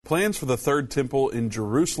Plans for the third temple in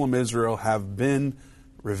Jerusalem, Israel have been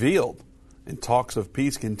revealed, and talks of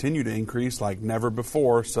peace continue to increase like never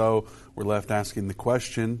before. So we're left asking the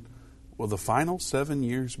question, will the final 7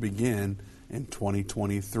 years begin in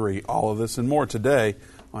 2023? All of this and more today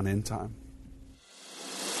on End Time.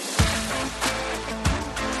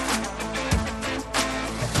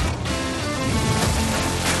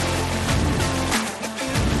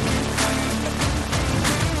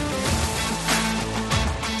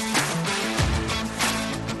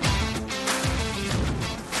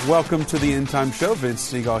 Welcome to the End Time Show.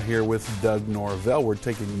 Vince Seagal here with Doug Norvell. We're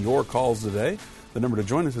taking your calls today. The number to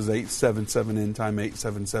join us is 877-END-TIME,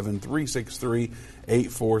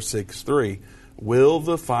 877-363-8463. Will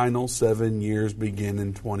the final 7 years begin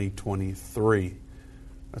in 2023?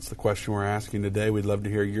 That's the question we're asking today. We'd love to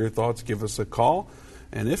hear your thoughts. Give us a call.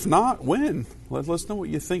 And if not, when? Let us know what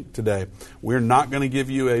you think today. We're not going to give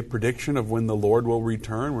you a prediction of when the Lord will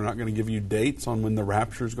return. We're not going to give you dates on when the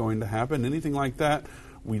rapture is going to happen, anything like that.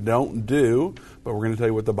 We don't do, but we're going to tell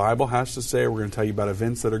you what the Bible has to say. We're going to tell you about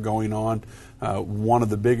events that are going on. One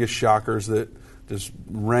of the biggest shockers that just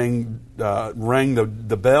rang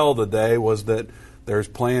the bell today was that there's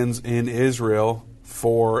plans in Israel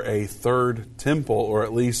for a third temple, or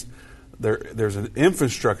at least there's an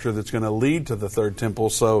infrastructure that's going to lead to the third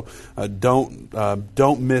temple. So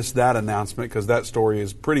don't miss that announcement, because that story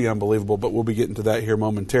is pretty unbelievable. But we'll be getting to that here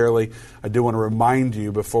momentarily. I do want to remind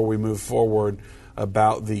you before we move forward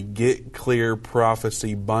about the Get Clear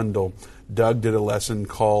Prophecy Bundle. Doug did a lesson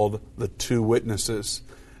called The Two Witnesses.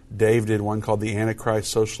 Dave did one called The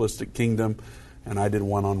Antichrist Socialistic Kingdom, and I did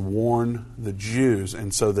one on Warn the Jews.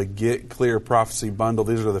 And so the Get Clear Prophecy Bundle,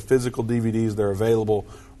 these are the physical DVDs. They're available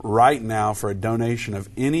right now for a donation of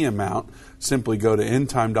any amount. Simply go to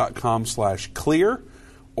endtime.com/clear,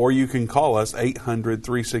 or you can call us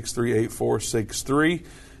 800-363-8463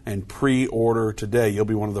 and pre-order today. You'll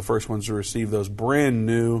be one of the first ones to receive those brand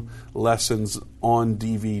new lessons on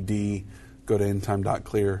DVD. Go to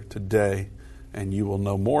endtime.clear today, and you will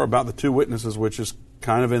know more about the two witnesses, which is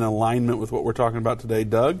kind of in alignment with what we're talking about today.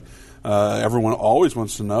 Doug, everyone always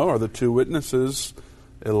wants to know, are the two witnesses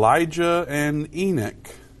Elijah and Enoch?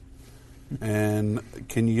 And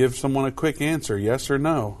can you give someone a quick answer, yes or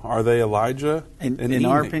no? Are they Elijah and Enoch? In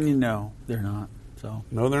our opinion, no, they're not. So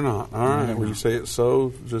no, they're not. All right. Well, you say it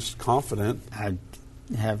so just confident. I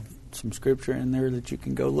have some scripture in there that you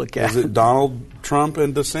can go look at. Is it Donald Trump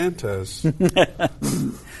and DeSantis?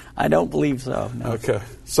 I don't believe so. No. Okay.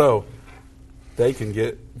 So they can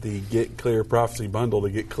get the Get Clear Prophecy Bundle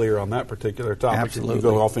to get clear on that particular topic. Absolutely. You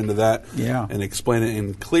go off into that Yeah. and explain it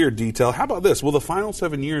in clear detail. How about this? Will the final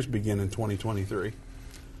 7 years begin in 2023?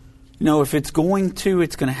 You know, if it's going to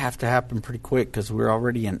have to happen pretty quick, because we're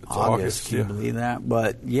already in August. Can you believe that?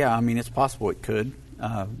 But, yeah, I mean, it's possible it could.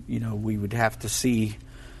 We would have to see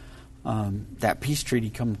that peace treaty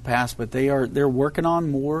come to pass. But they're working on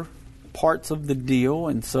more parts of the deal.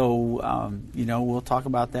 And so, we'll talk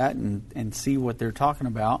about that and see what they're talking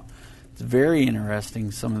about. It's very interesting,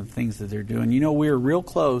 some of the things that they're doing. You know, we were real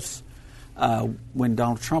close when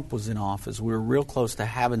Donald Trump was in office. We were real close to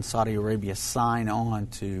having Saudi Arabia sign on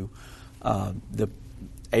to the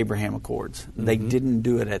Abraham Accords. Mm-hmm. They didn't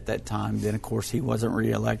do it at that time. Then, of course, he wasn't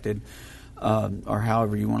reelected, or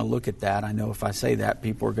however you want to look at that. I know if I say that,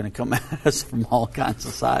 people are going to come at us from all kinds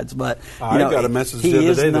of sides. But I got a message the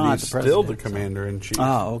other day that he's still the commander-in-chief.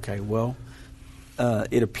 Oh, okay. Well,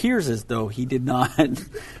 it appears as though he did not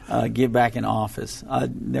get back in office. I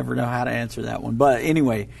never know how to answer that one. But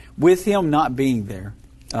anyway, with him not being there,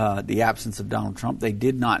 the absence of Donald Trump, they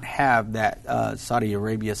did not have that Saudi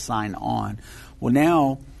Arabia sign on. Well,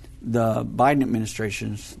 now the Biden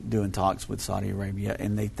administration's doing talks with Saudi Arabia,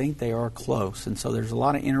 and they think they are close. And so there's a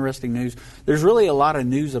lot of interesting news. There's really a lot of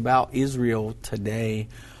news about Israel today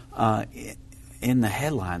in the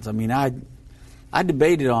headlines. I mean, I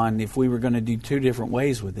debated on if we were going to do two different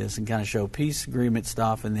ways with this and kind of show peace agreement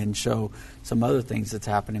stuff and then show some other things that's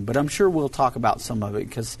happening. But I'm sure we'll talk about some of it,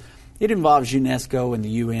 because it involves UNESCO and the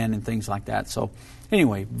UN and things like that. So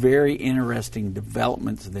anyway, very interesting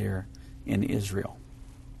developments there in Israel.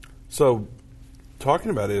 So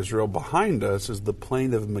talking about Israel, behind us is the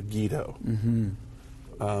plain of Megiddo.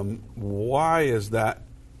 Mm-hmm. Why is that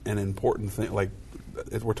an important thing? Like,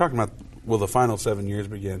 we're talking about, will the final 7 years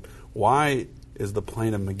begin? Why is the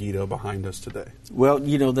plain of Megiddo behind us today? Well,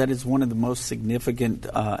 that is one of the most significant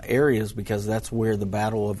areas, because that's where the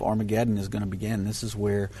Battle of Armageddon is going to begin. This is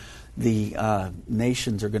where the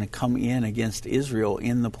nations are going to come in against Israel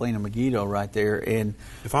in the plain of Megiddo right there. And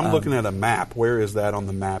if I'm looking at a map, where is that on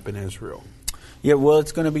the map in Israel? Yeah, well,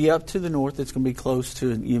 it's going to be up to the north. It's going to be close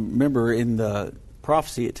to, you remember in the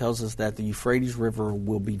prophecy, it tells us that the Euphrates River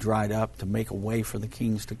will be dried up to make a way for the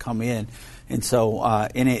kings to come in. And so,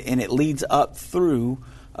 and it leads up through,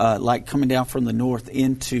 like coming down from the north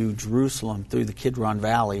into Jerusalem through the Kidron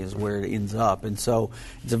Valley is where it ends up. And so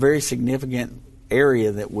it's a very significant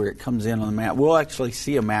area that where it comes in on the map. We'll actually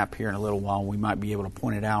see a map here in a little while. We might be able to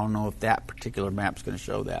point it out. I don't know if that particular map's going to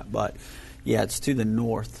show that, but yeah, it's to the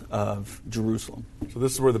north of Jerusalem. So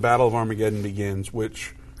this is where the Battle of Armageddon begins,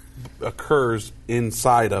 which occurs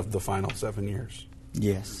inside of the final 7 years.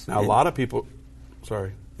 Yes. Now, a lot of people...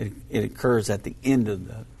 Sorry. It occurs at the end of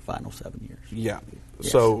the final 7 years. Yeah.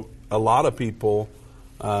 Yes. So a lot of people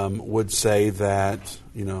would say that,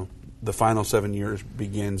 you know, the final 7 years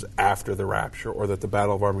begins after the rapture, or that the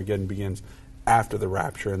Battle of Armageddon begins after the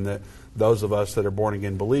rapture, and that those of us that are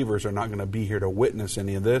born-again believers are not going to be here to witness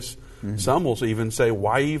any of this. Mm-hmm. Some will even say,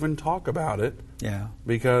 why even talk about it? Yeah.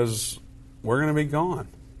 Because we're going to be gone.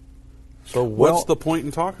 So what's the point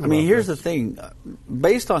in talking about it? Here's the thing.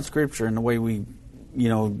 Based on Scripture and the way we,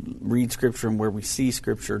 read Scripture and where we see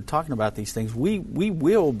Scripture talking about these things, we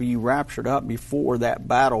will be raptured up before that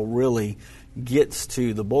battle really gets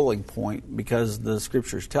to the boiling point, because the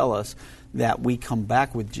Scriptures tell us that we come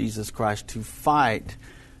back with Jesus Christ to fight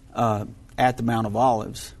at the Mount of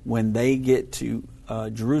Olives. When they get to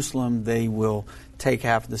Jerusalem, they will take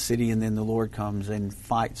half of the city, and then the Lord comes and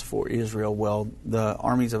fights for Israel. Well, the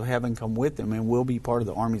armies of heaven come with them and will be part of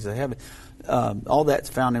the armies of heaven. All that's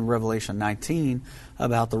found in Revelation 19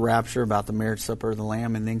 about the rapture, about the marriage supper of the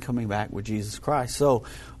Lamb, and then coming back with Jesus Christ. So,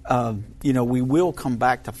 we will come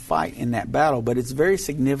back to fight in that battle, but it's very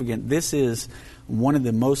significant. This is one of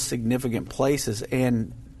the most significant places,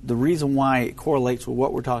 and the reason why it correlates with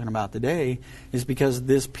what we're talking about today is because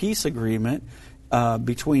this peace agreement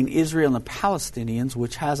between Israel and the Palestinians,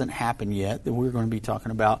 which hasn't happened yet, that we're going to be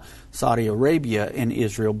talking about Saudi Arabia and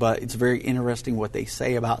Israel, but it's very interesting what they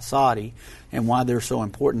say about Saudi and why they're so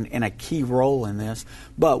important and a key role in this.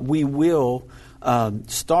 But we will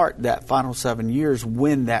start that final 7 years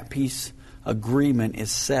when that peace agreement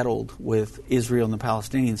is settled with Israel and the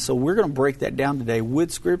Palestinians. So we're going to break that down today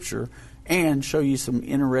with Scripture and show you some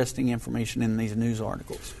interesting information in these news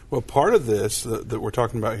articles. Well, part of this that we're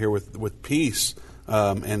talking about here with peace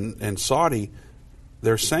and Saudi,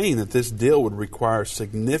 they're saying that this deal would require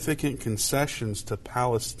significant concessions to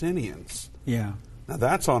Palestinians. Yeah. Now,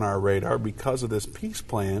 that's on our radar because of this peace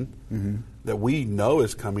plan that we know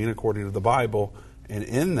is coming according to the Bible. And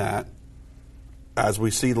in that, as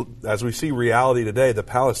we see reality today, the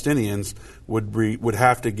Palestinians would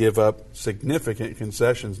have to give up significant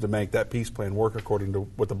concessions to make that peace plan work according to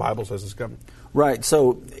what the Bible says is coming. Right.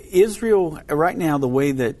 So Israel, right now, the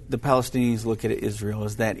way that the Palestinians look at Israel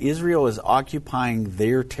is that Israel is occupying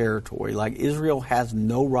their territory. Like, Israel has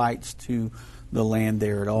no rights to the land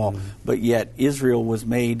there at all. But yet Israel was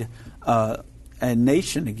made a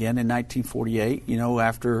nation again in 1948,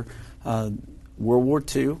 after World War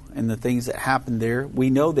II and the things that happened there. We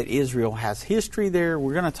know that Israel has history there.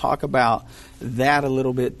 We're going to talk about that a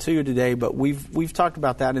little bit too today, but we've talked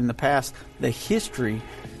about that in the past. The history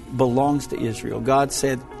belongs to Israel. God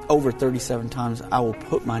said over 37 times, I will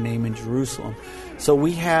put my name in Jerusalem. So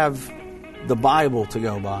we have the Bible to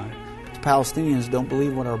go by. The Palestinians don't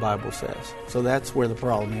believe what our Bible says. So that's where the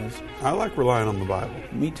problem is. I like relying on the Bible.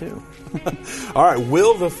 Me too. All right,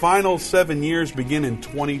 will the final 7 years begin in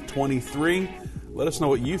 2023? Let us know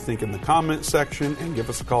what you think in the comment section and give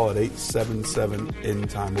us a call at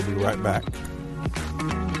 877-END-TIME. We'll be right back.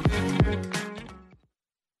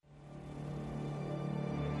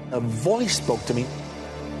 A voice spoke to me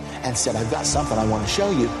and said, I've got something I want to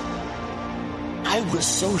show you. I was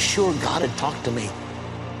so sure God had talked to me.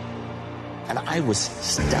 And I was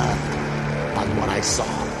stunned by what I saw.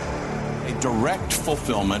 A direct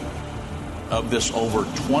fulfillment of this over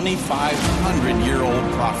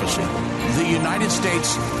 2,500-year-old prophecy. The United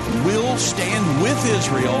States will stand with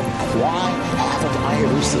Israel. Why haven't I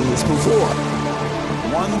ever seen this before?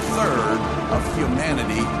 1/3 of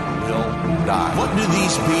humanity will die. What do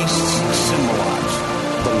these beasts symbolize?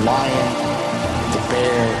 The lion, the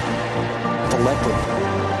bear, the leopard.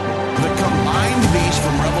 The combined beast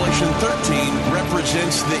from Revelation 13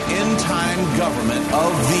 represents the end-time government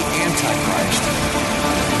of the Antichrist.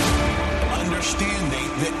 Understanding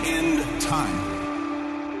the end time.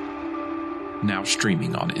 Now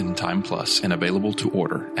streaming on Endtime Plus and available to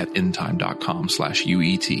order at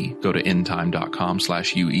endtime.com/UET. Go to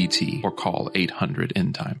endtime.com/UET or call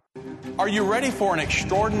 800-ENDTIME. Are you ready for an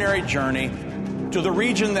extraordinary journey to the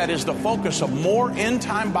region that is the focus of more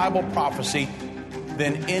end-time Bible prophecy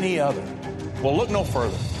than any other? Well, look no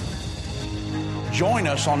further. Join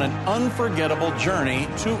us on an unforgettable journey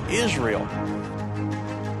to Israel.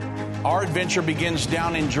 Our adventure begins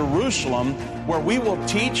down in Jerusalem, where we will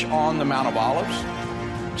teach on the Mount of Olives,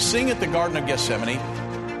 sing at the Garden of Gethsemane,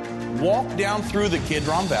 walk down through the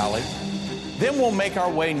Kidron Valley. Then we'll make our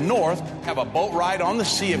way north, have a boat ride on the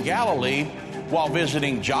Sea of Galilee while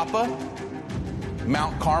visiting Joppa,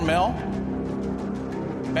 Mount Carmel,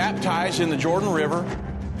 baptize in the Jordan River,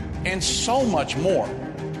 and so much more.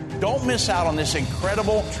 Don't miss out on this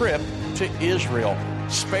incredible trip to Israel.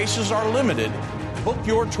 Spaces are limited. Book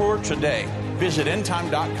your tour today. Visit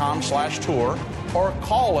endtime.com/tour or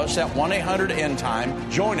call us at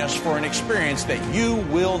 1-800-ENDTIME. Join us for an experience that you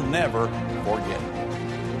will never forget.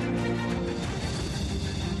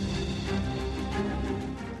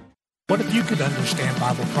 What if you could understand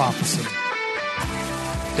Bible prophecy?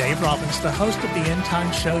 Dave Robbins, the host of the End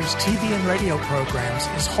Time Show's TV and radio programs,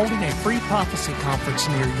 is holding a free prophecy conference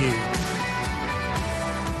near you.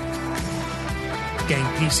 Gain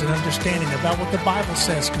peace and understanding about what the Bible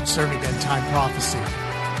says concerning end-time prophecy.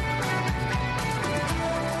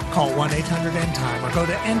 Call 1-800-ENDTIME or go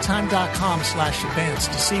to endtime.com/events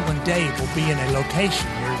to see when Dave will be in a location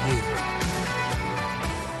near you.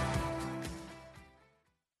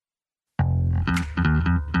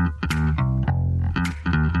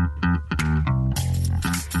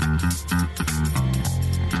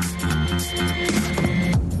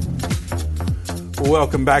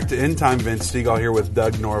 Welcome back to End Time. Vince Stegall here with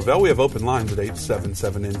Doug Norvell. We have open lines at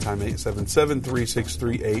 877-END-TIME,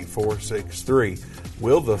 877-363-8463.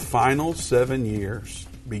 Will the final 7 years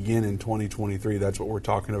begin in 2023? That's what we're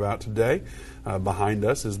talking about today. Behind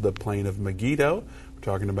us is the plain of Megiddo. We're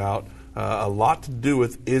talking about a lot to do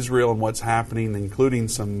with Israel and what's happening, including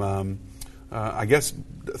some,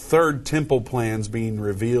 third temple plans being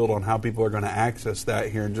revealed on how people are going to access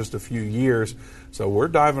that here in just a few years. So we're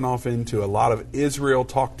diving off into a lot of Israel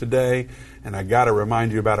talk today, and I got to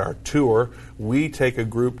remind you about our tour. We take a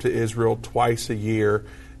group to Israel twice a year,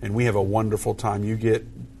 and we have a wonderful time. You get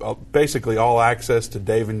basically all access to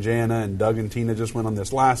Dave and Jana, and Doug and Tina just went on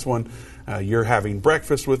this last one. You're having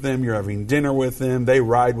breakfast with them. You're having dinner with them. They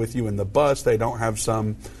ride with you in the bus. They don't have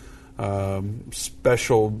some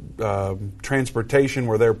special transportation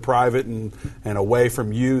where they're private and away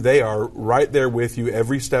from you. They are right there with you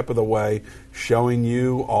every step of the way, showing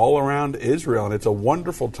you all around Israel. And it's a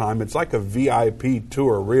wonderful time. It's like a VIP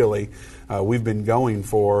tour, really. We've been going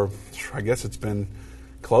for, I guess it's been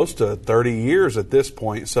close to 30 years at this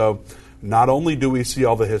point. So not only do we see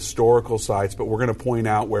all the historical sites, but we're going to point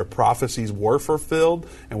out where prophecies were fulfilled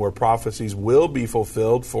and where prophecies will be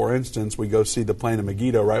fulfilled. For instance, we go see the plain of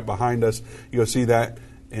Megiddo right behind us. You go see that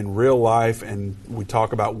in real life, and we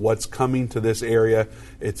talk about what's coming to this area.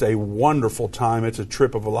 It's a wonderful time. It's a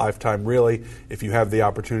trip of a lifetime, really. If you have the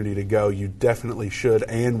opportunity to go, you definitely should.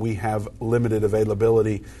 And we have limited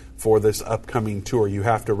availability for this upcoming tour. You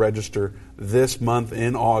have to register this month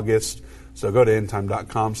in August. So go to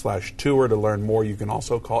endtime.com/tour to learn more. You can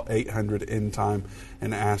also call 800-END-TIME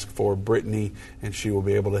and ask for Brittany, and she will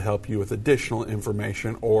be able to help you with additional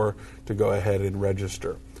information or to go ahead and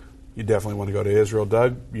register. You definitely want to go to Israel.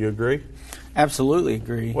 Doug, you agree? Absolutely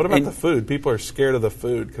agree. What about the food? People are scared of the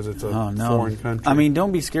food because it's a foreign country. I mean,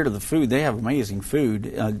 don't be scared of the food. They have amazing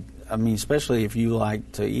food. Especially if you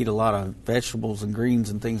like to eat a lot of vegetables and greens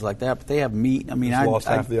and things like that. But they have meat. I mean, I lost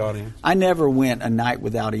half the audience. I never went a night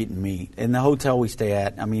without eating meat. In the hotel we stay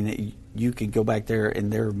at, I mean, you could go back there and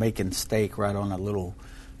they're making steak right on a little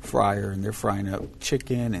fryer, and they're frying up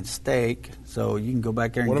chicken and steak. So you can go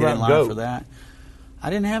back there and get in line for that. I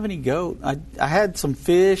didn't have any goat. I had some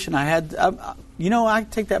fish, and I had, I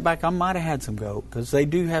take that back. I might have had some goat because they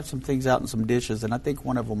do have some things out in some dishes, and I think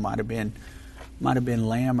one of them might have been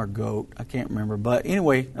lamb or goat. I can't remember. But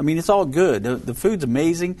anyway, I mean, it's all good. The food's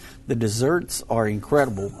amazing. The desserts are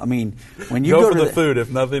incredible. I mean, when you go for the food, if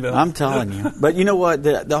nothing else. I'm telling you. But you know what?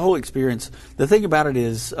 The whole experience, the thing about it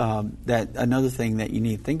is that another thing that you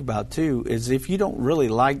need to think about, too, is if you don't really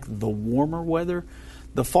like the warmer weather,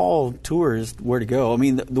 the fall tour is where to go. I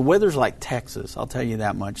mean, the weather's like Texas, I'll tell you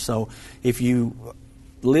that much. So if you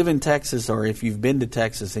live in Texas or if you've been to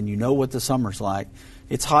Texas and you know what the summer's like,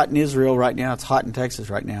 it's hot in Israel right now. It's hot in Texas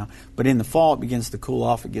right now. But in the fall, it begins to cool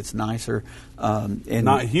off. It gets nicer. And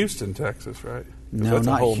not Houston, Texas, right? No,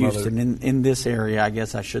 not Houston. In this area, I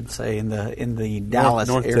guess I should say, in the Dallas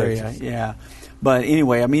North area. Texas. Yeah. But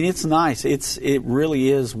anyway, I mean, it's nice. It really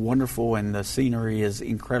is wonderful, and the scenery is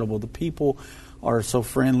incredible. The people are so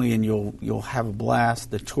friendly, and you'll have a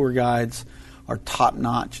blast. The tour guides are top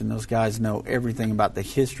notch, and those guys know everything about the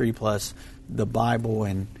history plus the Bible,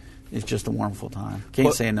 and it's just a wonderful time.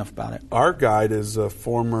 Can't say enough about it. Our guide is a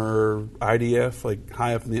former IDF, like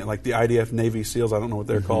high up in the IDF Navy SEALs. I don't know what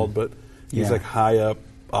they're called, but he's like high up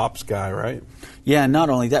ops guy, right? Yeah, not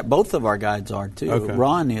only that, both of our guides are too. Okay.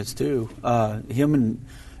 Ron is too. Him and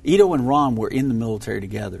Ito and Ron were in the military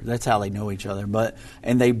together. That's how they know each other.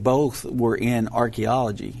 And they both were in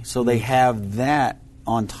archaeology, so they have that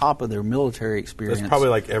on top of their military experience. That's probably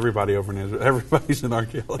like everybody over in Israel. Everybody's in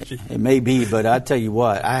archaeology. It may be, but I tell you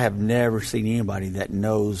what, I have never seen anybody that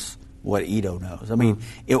knows what Ito knows. I mean,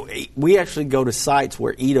 we actually go to sites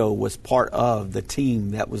where Ito was part of the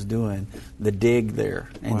team that was doing the dig there,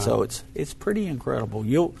 and so it's pretty incredible.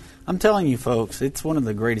 I'm telling you, folks, it's one of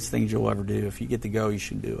the greatest things you'll ever do. If you get to go, you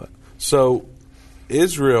should do it. So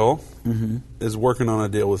Israel is working on a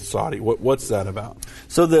deal with Saudi. What's that about?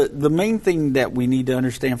 So the main thing that we need to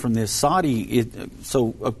understand from this,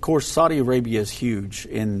 so of course Saudi Arabia is huge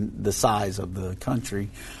in the size of the country,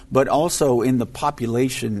 but also in the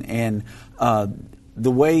population and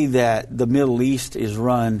the way that the Middle East is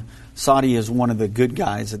run. Saudi is one of the good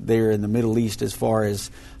guys there in the Middle East as far as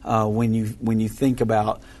when you think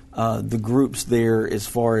about the groups there as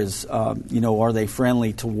far as are they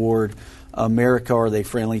friendly toward America? Are they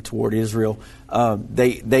friendly toward Israel?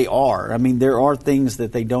 They are. I mean, there are things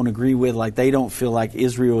that they don't agree with, like they don't feel like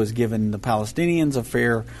Israel is giving the Palestinians a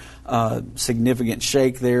fair, significant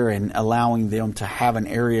shake there and allowing them to have an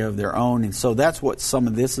area of their own. And so that's what some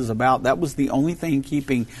of this is about. That was the only thing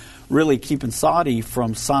keeping Saudi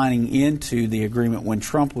from signing into the agreement when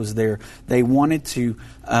Trump was there. They wanted to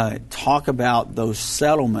talk about those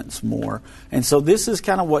settlements more. And so this is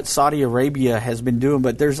kind of what Saudi Arabia has been doing,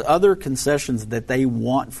 but there's other concessions that they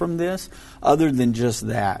want from this other than just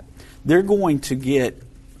that. They're going to get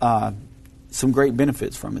some great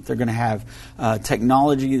benefits from it. They're going to have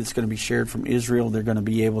technology that's going to be shared from Israel. They're going to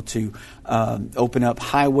be able to open up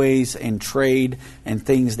highways and trade and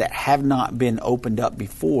things that have not been opened up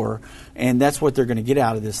before. And that's what they're going to get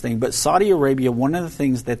out of this thing. But Saudi Arabia, one of the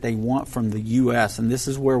things that they want from the U.S., and this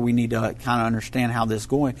is where we need to kind of understand how this is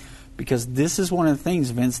going, because this is one of the things,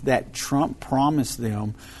 Vince, that Trump promised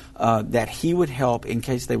them that he would help in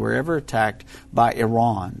case they were ever attacked by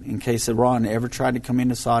Iran, in case Iran ever tried to come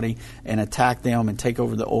into Saudi and attack them and take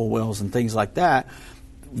over the oil wells and things like that.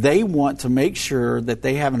 They want to make sure that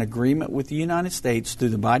they have an agreement with the United States through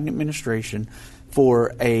the Biden administration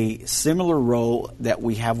for a similar role that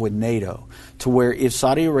we have with NATO, to where if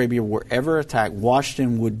Saudi Arabia were ever attacked,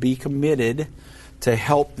 Washington would be committed to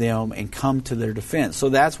help them and come to their defense. So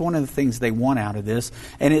that's one of the things they want out of this.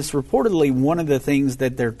 And it's reportedly one of the things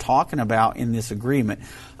that they're talking about in this agreement.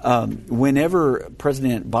 Whenever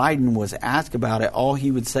President Biden was asked about it, all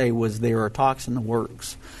he would say was there are talks in the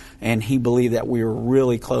works. And he believed that we were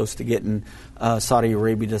really close to getting Saudi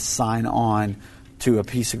Arabia to sign on to a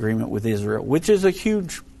peace agreement with Israel, which is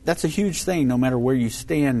that's a huge thing, no matter where you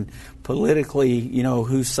stand politically,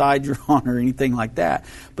 whose side you're on or anything like that.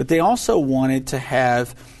 But they also wanted to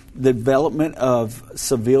have the development of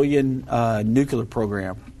civilian nuclear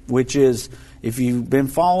program, which is, if you've been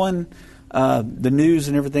following the news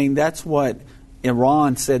and everything, that's what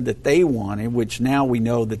Iran said that they wanted, which now we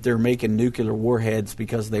know that they're making nuclear warheads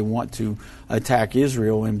because they want to attack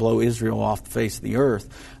Israel and blow Israel off the face of the earth.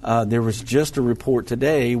 There was just a report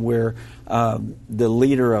today where the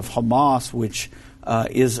leader of Hamas, which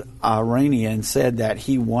is Iranian, said that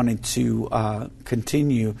he wanted to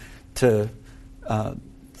continue to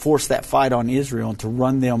force that fight on Israel and to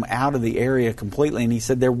run them out of the area completely. And he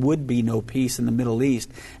said there would be no peace in the Middle East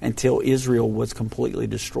until Israel was completely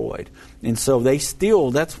destroyed. And so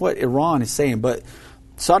that's what Iran is saying. But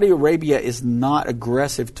Saudi Arabia is not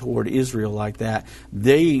aggressive toward Israel like that.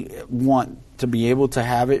 They want to be able to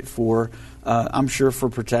have it for, I'm sure, for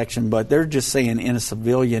protection, but they're just saying in a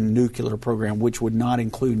civilian nuclear program, which would not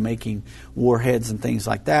include making warheads and things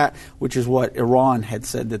like that, which is what Iran had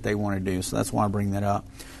said that they want to do. So that's why I bring that up.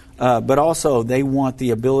 But also, they want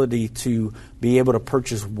the ability to be able to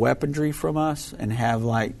purchase weaponry from us and have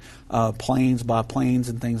planes by planes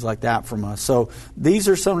and things like that from us. So these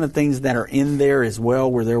are some of the things that are in there as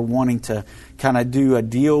well, where they're wanting to kind of do a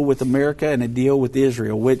deal with America and a deal with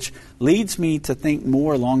Israel, which leads me to think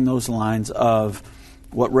more along those lines of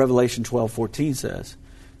what Revelation 12:14 says.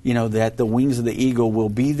 That the wings of the eagle will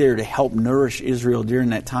be there to help nourish Israel during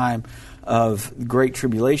that time of great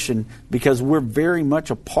tribulation, because we're very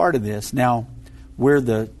much a part of this. Now, where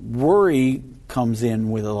the worry comes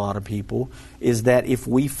in with a lot of people is that if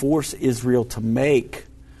we force Israel to make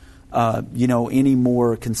any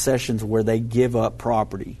more concessions where they give up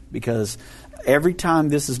property, because every time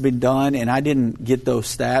this has been done, and I didn't get those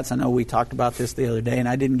stats, I know we talked about this the other day and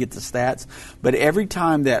I didn't get the stats, but every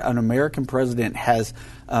time that an American president has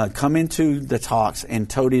come into the talks and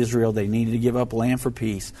told Israel they needed to give up land for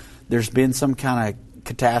peace, there's been some kind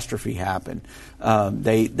catastrophe happened.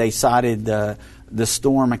 They cited the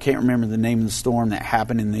storm. I can't remember the name of the storm that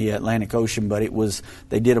happened in the Atlantic Ocean, but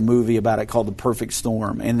they did a movie about it called The Perfect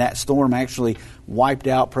Storm. And that storm actually wiped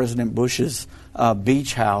out President Bush's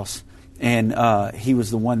beach house. And he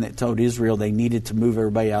was the one that told Israel they needed to move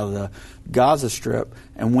everybody out of the Gaza Strip.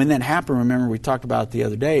 And when that happened, remember we talked about it the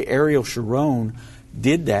other day, Ariel Sharon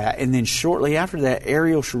did that. And then shortly after that,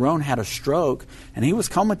 Ariel Sharon had a stroke, and he was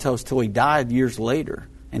comatose till he died years later.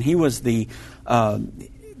 And he was the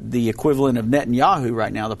equivalent of Netanyahu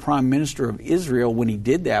right now, the prime minister of Israel, when he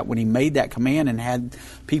did that, when he made that command and had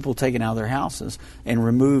people taken out of their houses and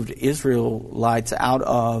removed Israelites out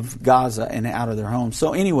of Gaza and out of their homes.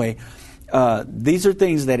 So anyway, these are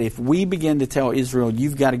things that if we begin to tell Israel,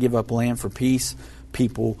 you've got to give up land for peace,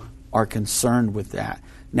 people are concerned with that.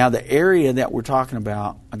 Now, the area that we're talking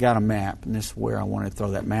about, I got a map, and this is where I want to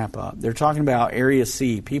throw that map up. They're talking about Area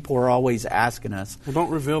C. People are always asking us. Well, don't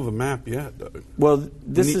reveal the map yet, Doug. Well,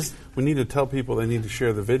 we need to tell people they need to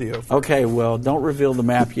share the video first. Okay, well, don't reveal the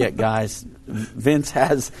map yet, guys. Vince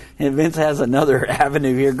has another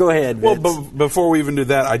avenue here. Go ahead, Vince. Well, before we even do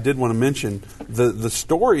that, I did want to mention the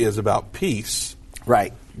story is about peace.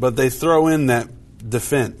 Right. But they throw in that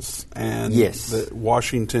defense, and yes, that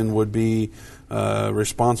Washington would be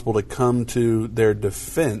responsible to come to their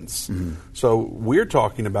defense. Mm-hmm. So we're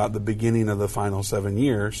talking about the beginning of the final 7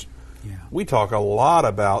 years. Yeah. We talk a lot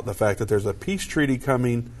about the fact that there's a peace treaty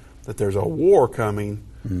coming, that there's a war coming.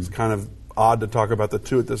 Mm-hmm. It's kind of odd to talk about the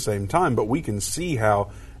two at the same time, but we can see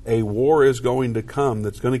how a war is going to come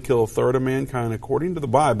that's going to kill a third of mankind according to the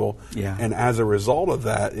Bible. Yeah. And as a result of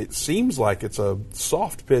that, it seems like it's a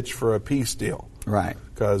soft pitch for a peace deal. Right.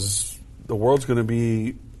 Because the world's going to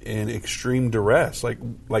be in extreme duress, like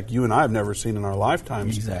you and I have never seen in our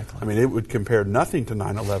lifetimes. Exactly. I mean, it would compare nothing to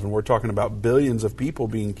 9/11. We're talking about billions of people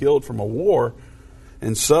being killed from a war.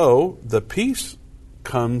 And so the peace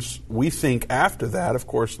comes, we think, after that. Of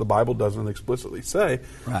course, the Bible doesn't explicitly say,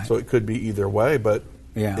 right. So it could be either way. But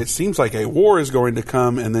yeah. It seems like a war is going to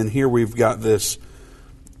come, and then here we've got this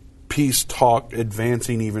peace talk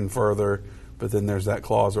advancing even further. But then there's that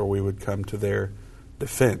clause where we would come to their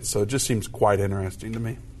defense. So it just seems quite interesting to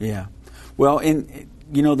me. Yeah. Well, and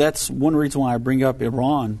that's one reason why I bring up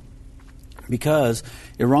Iran, because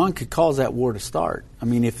Iran could cause that war to start. I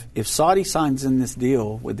mean, if Saudi signs in this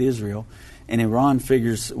deal with Israel, and Iran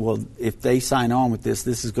figures, well, if they sign on with this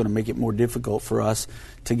is going to make it more difficult for us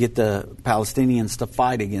to get the Palestinians to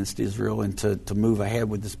fight against Israel and to move ahead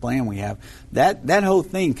with this plan we have. That whole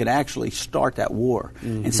thing could actually start that war.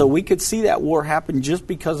 Mm-hmm. And so we could see that war happen just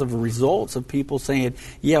because of the results of people saying,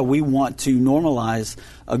 yeah, we want to normalize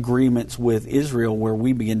agreements with Israel where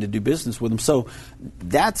we begin to do business with them. So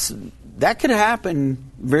that could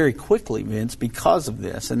happen very quickly, Vince, because of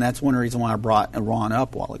this. And that's one reason why I brought Iran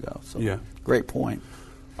up a while ago. So, yeah. Great point.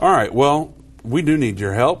 All right. Well, we do need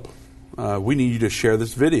your help. We need you to share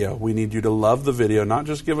this video. We need you to love the video. Not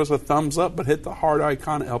just give us a thumbs up, but hit the heart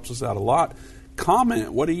icon. It helps us out a lot.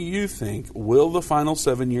 Comment. What do you think? Will the final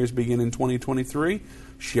 7 years begin in 2023?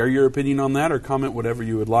 Share your opinion on that, or comment whatever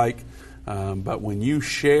you would like. But when you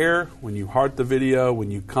share, when you heart the video, when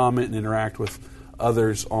you comment and interact with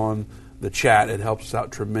others on the chat, it helps us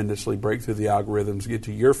out tremendously, break through the algorithms, get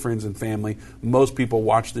to your friends and family. Most people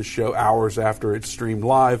watch this show hours after it's streamed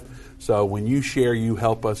live. So when you share, you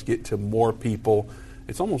help us get to more people.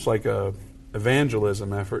 It's almost like a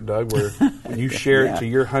evangelism effort, Doug, where when you share yeah, it to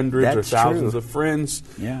your hundreds or thousands true. of friends,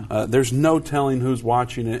 yeah. There's no telling who's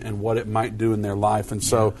watching it and what it might do in their life. And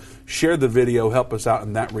so share the video, help us out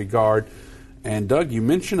in that regard. And Doug, you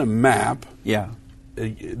mentioned a map. Yeah.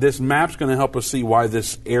 This map's going to help us see why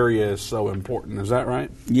this area is so important. Is that right?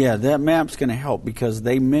 Yeah, that map's going to help because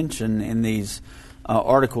they mention in these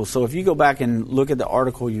articles. So if you go back and look at the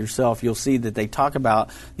article yourself, you'll see that they talk about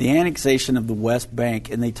the annexation of the West Bank,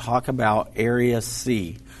 and they talk about Area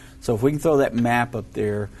C. So if we can throw that map up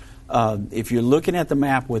there, if you're looking at the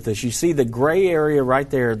map with us, you see the gray area right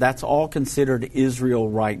there. That's all considered Israel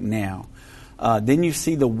right now. Then you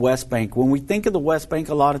see the West Bank. When we think of the West Bank,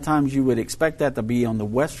 a lot of times you would expect that to be on the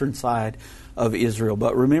western side of Israel.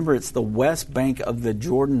 But remember, it's the West Bank of the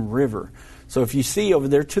Jordan River. So if you see over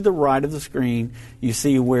there to the right of the screen, you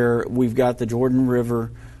see where we've got the Jordan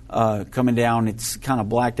River coming down. It's kind of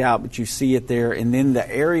blacked out, but you see it there. And then the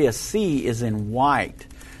Area C is in white.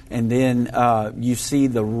 And then you see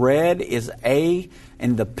the red is A,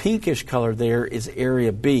 and the pinkish color there is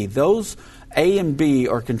Area B. Those A and B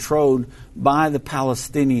are controlled by the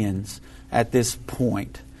Palestinians at this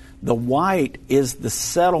point. The white is the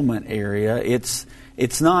settlement area. It's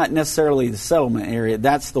It's not necessarily the settlement area.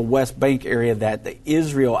 That's the West Bank area that the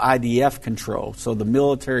Israel IDF control. So the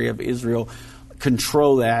military of Israel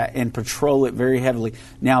control that and patrol it very heavily.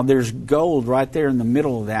 Now, there's gold right there in the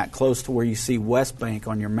middle of that, close to where you see West Bank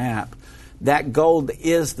on your map. That gold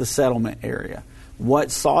is the settlement area. What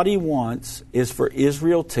Saudi wants is for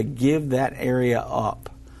Israel to give that area up.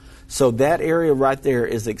 So that area right there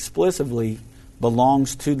is explicitly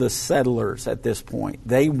belongs to the settlers at this point.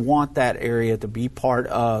 They want that area to be part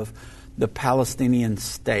of the Palestinian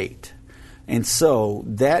state. And so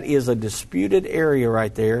that is a disputed area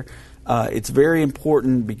right there. It's very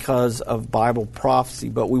important because of Bible prophecy,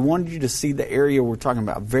 but we wanted you to see the area we're talking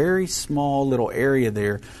about. Very small little area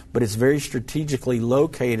there, but it's very strategically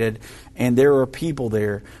located, and there are people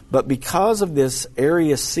there. But because of this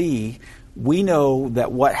Area C, we know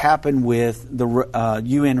that what happened with the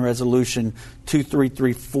UN Resolution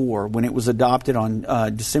 2334 when it was adopted on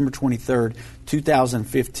December 23rd,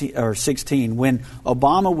 2016, when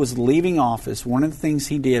Obama was leaving office, one of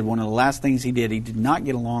the last things he did, he did not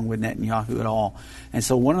get along with Netanyahu at all. And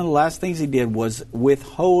so one of the last things he did was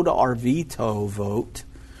withhold our veto vote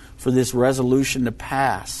for this resolution to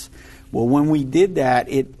pass. Well, when we did that,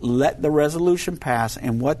 it let the resolution pass,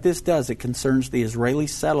 and what this does, it concerns the Israeli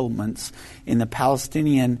settlements in the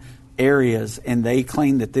Palestinian areas, and they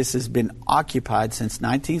claim that this has been occupied since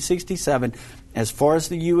 1967. As far as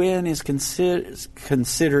the UN is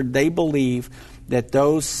considered, they believe that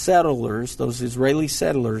those settlers, those Israeli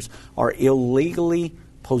settlers, are illegally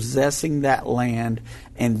possessing that land,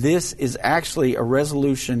 and this is actually a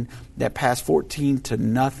resolution that passed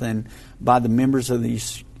 14-0 by the members of the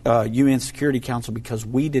UN Security Council because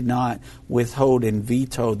we did not withhold and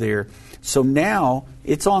veto there. So now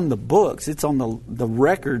it's on the books, it's on the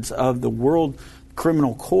records of the World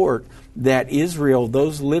Criminal Court that Israel,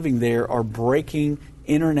 those living there, are breaking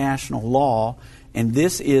international law, and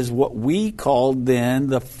this is what we called then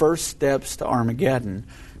the first steps to Armageddon.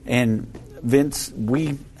 And Vince,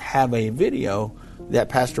 we have a video that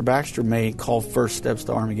Pastor Baxter made called First Steps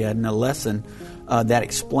to Armageddon, a lesson that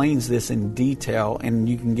explains this in detail, and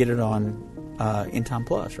you can get it on End Time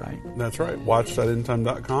Plus, right? That's right.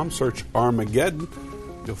 Watch.endtime.com, search Armageddon.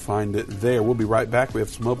 You'll find it there. We'll be right back. We have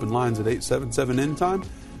some open lines at 877 End Time,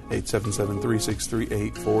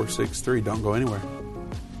 877-363-8463. Don't go anywhere.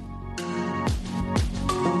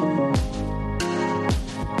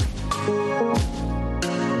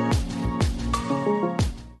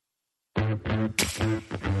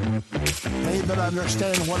 They that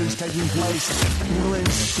understand what is taking place will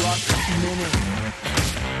instruct many.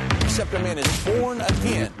 Except a man is born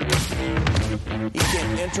again, he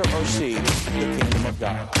can't enter or see the kingdom of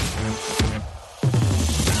God.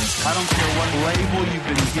 I don't care what label you've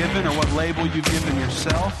been given or what label you've given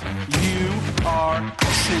yourself. You are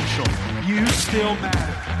essential. You still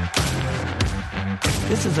matter.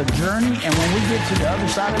 This is a journey, and when we get to the other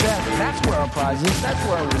side of that, that's where our prize is. That's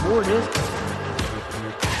where our reward is.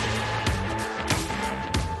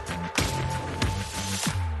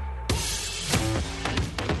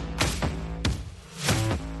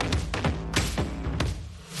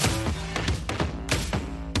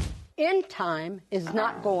 End Time is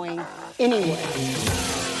not going anywhere.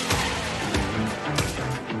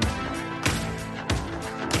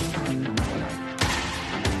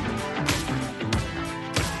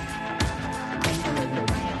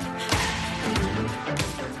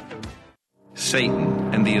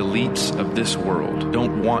 Satan and the elites of this world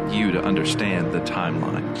don't want you to understand the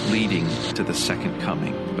timeline leading to the second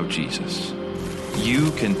coming of Jesus. You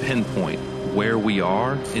can pinpoint where we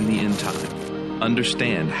are in the end time,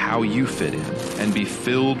 understand how you fit in, and be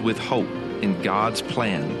filled with hope in God's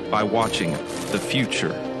plan by watching The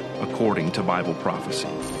Future According to Bible Prophecy.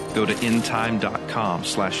 Go to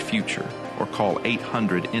endtime.com/future or call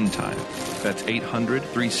 800-END-TIME. That's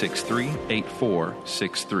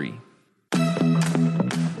 800-363-8463.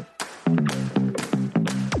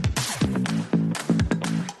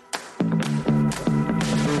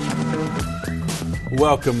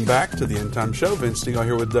 Welcome back to the End Time Show. Vince Stegall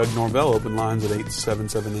here with Doug Norvell. Open lines at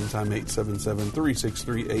 877-END-TIME,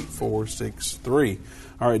 877-363-8463.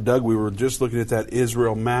 All right, Doug, we were just looking at that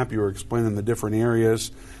Israel map. You were explaining the different areas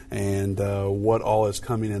and what all is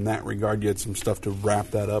coming in that regard. You had some stuff to wrap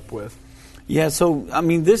that up with. Yeah, so, I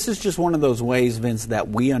mean, this is just one of those ways, Vince, that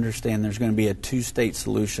we understand there's going to be a two-state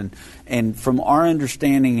solution. And from our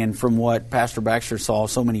understanding and from what Pastor Baxter saw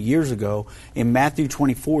so many years ago, in Matthew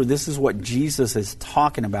 24, this is what Jesus is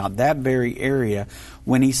talking about, that very area.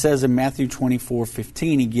 When he says in Matthew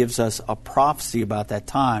 24:15, he gives us a prophecy about that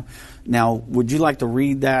time. Now, would you like to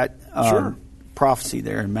read that? Sure. prophecy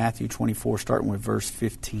there in Matthew 24, starting with verse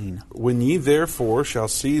 15. When ye therefore shall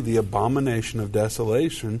see the abomination of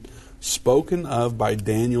desolation spoken of by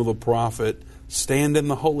Daniel the prophet stand in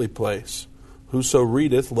the holy place, whoso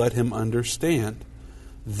readeth, let him understand.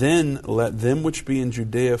 Then let them which be in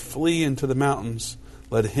Judea flee into the mountains.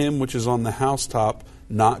 Let him which is on the housetop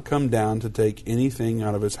not come down to take anything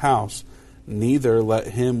out of his house. Neither let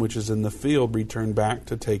him which is in the field return back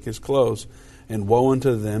to take his clothes. And woe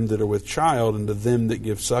unto them that are with child, and to them that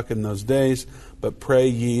give suck in those days. But pray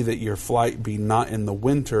ye that your flight be not in the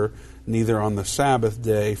winter, neither on the Sabbath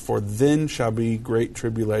day, for then shall be great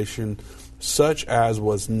tribulation, such as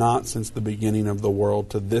was not since the beginning of the world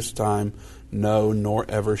to this time, no, nor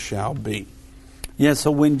ever shall be. Yeah, so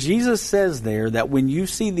when Jesus says there that when you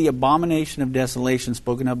see the abomination of desolation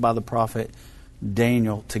spoken of by the prophet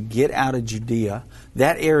Daniel to get out of Judea,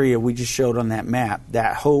 that area we just showed on that map,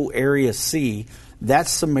 that whole area C,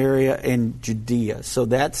 that's Samaria and Judea. So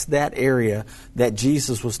that's that area that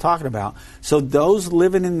Jesus was talking about. So those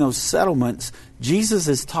living in those settlements, Jesus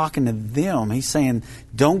is talking to them. He's saying,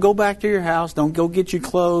 don't go back to your house. Don't go get your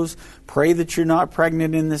clothes. Pray that you're not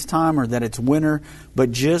pregnant in this time or that it's winter.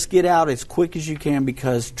 But just get out as quick as you can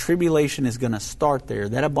because tribulation is going to start there.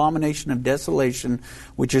 That abomination of desolation,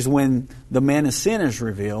 which is when the man of sin is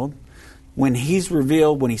revealed, when he's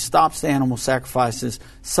revealed, when he stops the animal sacrifices,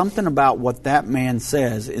 something about what that man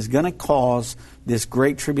says is going to cause this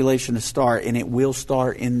great tribulation to start, and it will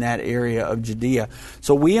start in that area of Judea.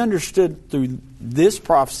 So we understood through this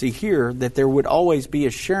prophecy here that there would always be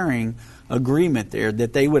a sharing agreement there,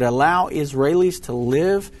 that they would allow Israelis to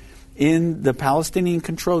live in the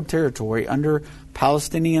Palestinian-controlled territory under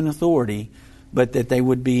Palestinian authority, but that they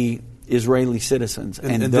would be Israeli citizens.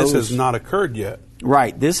 And this has not occurred yet.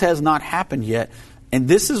 Right. This has not happened yet. And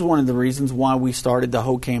this is one of the reasons why we started the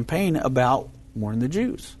whole campaign about warning the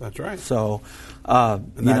Jews. That's right. So,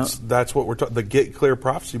 that's what we're talking. The Get Clear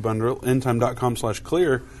Prophecy Bundle,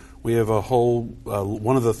 endtime.com/clear. We have a whole,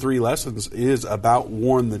 one of the 3 lessons is about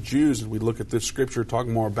warn the Jews. As we look at this scripture, talk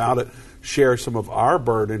more about it, share some of our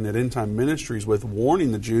burden at End Time Ministries with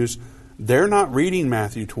warning the Jews. They're not reading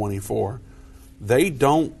Matthew 24. They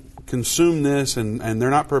don't consume this, and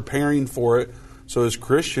they're not preparing for it. So as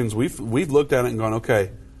Christians, we've looked at it and gone, okay,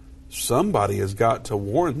 somebody has got to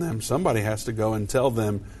warn them. Somebody has to go and tell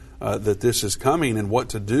them that this is coming and what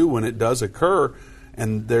to do when it does occur.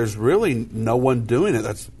 And there's really no one doing it.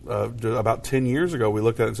 That's about 10 years ago we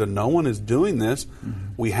looked at it and said, no one is doing this.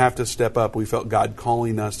 Mm-hmm. We have to step up. We felt God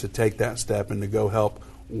calling us to take that step and to go help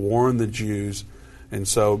warn the Jews. And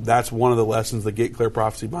so that's one of the lessons, the Get Clear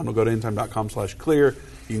Prophecy Bundle. Go to endtime.com/clear.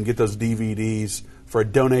 You can get those DVDs for a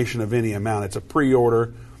donation of any amount. It's a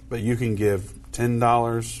pre-order, but you can give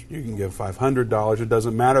 $10, you can give $500. It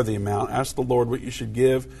doesn't matter the amount. Ask the Lord what you should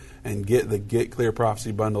give and get the Get Clear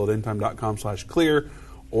Prophecy Bundle at endtime.com/clear,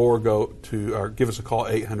 or give us a call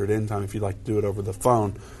 800-ENDTIME if you'd like to do it over the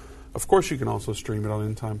phone. Of course, you can also stream it on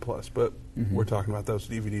End Time Plus, but we're talking about those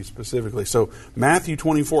DVDs specifically. So Matthew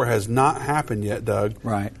 24 has not happened yet, Doug.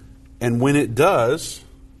 Right. And when it does,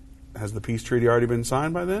 has the peace treaty already been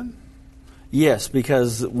signed by then? Yes,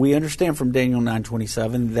 because we understand from Daniel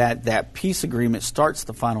 9:27 that peace agreement starts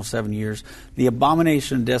the final 7 years. The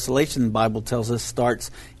abomination of desolation, the Bible tells us,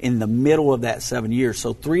 starts in the middle of that 7 years.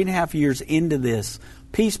 So 3.5 years into this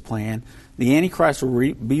peace plan, the Antichrist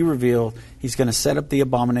will be revealed. He's going to set up the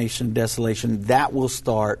abomination of desolation. That will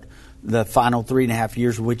start the final 3.5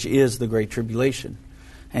 years, which is the Great Tribulation.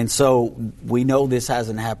 And so we know this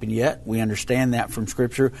hasn't happened yet. We understand that from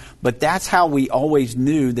Scripture. But that's how we always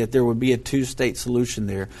knew that there would be a 2-state solution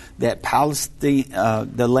there, that Palestine,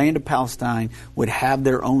 the land of Palestine would have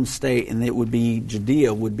their own state, and it would be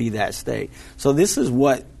Judea would be that state. So this is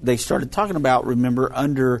what they started talking about, remember,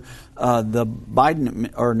 under the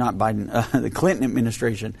the Clinton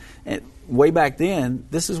administration. And way back then,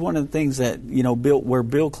 this is one of the things that, where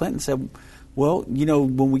Bill Clinton said, well,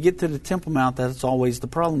 when we get to the Temple Mount, that's always the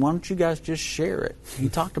problem. Why don't you guys just share it? He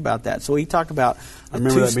talked about that. So he talked about I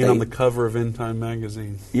remember that being on the cover of End Time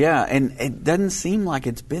magazine. Yeah, and it doesn't seem like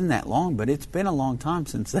it's been that long, but it's been a long time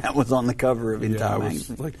since that was on the cover of End Time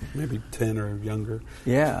magazine. Yeah, I was like maybe 10 or younger.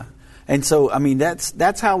 Yeah. And so,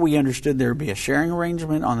 that's how we understood there would be a sharing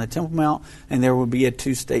arrangement on the Temple Mount, and there would be a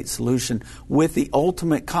 2-state solution, with the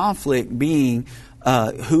ultimate conflict being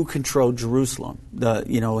who controlled Jerusalem.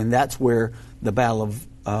 And that's where the Battle of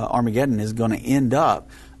Armageddon is going to end up,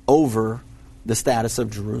 over the status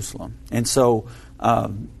of Jerusalem. And so,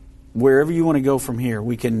 wherever you want to go from here,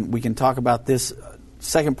 we can talk about this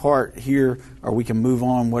second part here, or we can move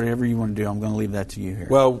on, whatever you want to do. I'm going to leave that to you here.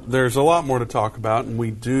 Well, there's a lot more to talk about, and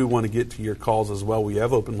we do want to get to your calls as well. We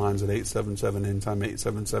have open lines at 877-END-TIME,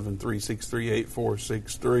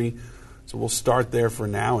 877-363-8463. So we'll start there for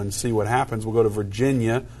now and see what happens. We'll go to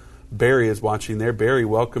Virginia. Barry is watching there. Barry,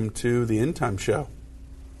 welcome to the End Time Show.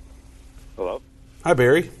 Hello. Hi,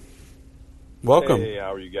 Barry. Welcome. Hey,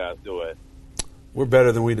 how are you guys doing? We're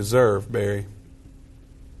better than we deserve, Barry.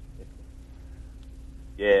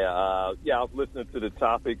 Yeah, I was listening to the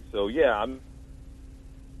topic, so I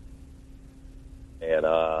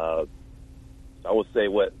would say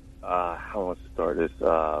how do I start this?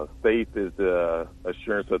 Faith is the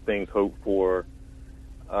assurance of things hoped for.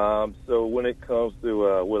 So when it comes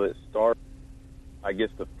to will it start, I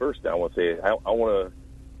guess the first thing I want to say is I want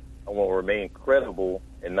to remain credible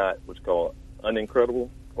and not what's called unincredible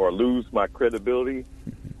or lose my credibility.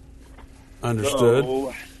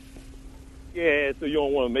 Understood. So you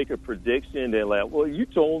don't want to make a prediction that like, well, you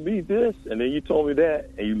told me this and then you told me that,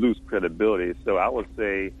 and you lose credibility. So I would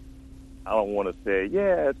say I don't want to say,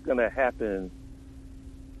 it's going to happen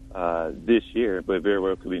this year, but very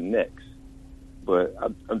well could be next. But I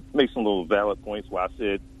make some little valid points where I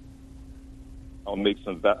said I'll make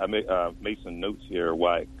some notes here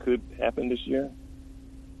why it could happen this year.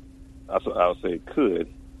 I'll say it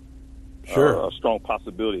could. Sure. A strong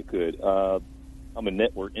possibility it could. I'm a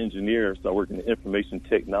network engineer, so I work in information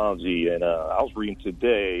technology, and I was reading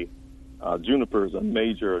today, Juniper is a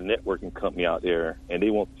major networking company out there, and they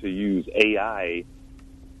want to use AI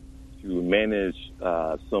to manage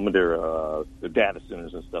some of their data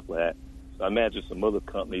centers and stuff like that. So I imagine some other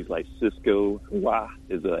companies like Cisco, Huawei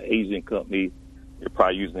is an Asian company. They're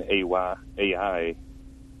probably using AI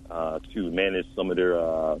to manage some of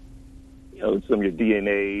their some of your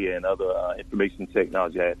DNA and other information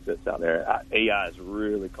technology assets out there. AI has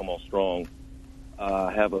really come on strong.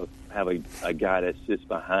 I have a guy that sits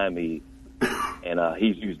behind me, and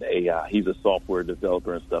he's using AI. He's a software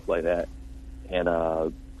developer and stuff like that. And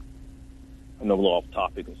I'm a little off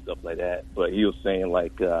topic and stuff like that, but he was saying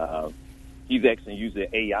like he's actually using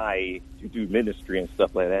AI to do ministry and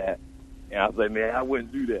stuff like that. And I was like, man, I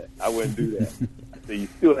wouldn't do that. So you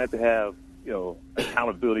still have to have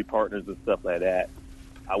accountability partners and stuff like that.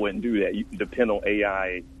 I wouldn't do that. You can depend on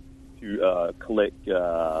AI to collect,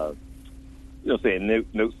 saying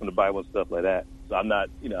notes from the Bible and stuff like that. So I'm not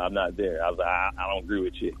there. I was like, I don't agree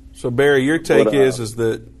with you. So Barry, your take is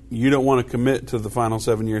that you don't want to commit to the final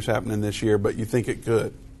 7 years happening this year, but you think it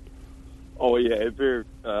could. Oh yeah, it's very.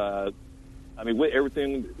 With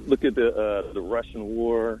everything, look at the Russian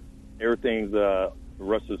war. Everything's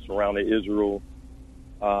Russia surrounding Israel.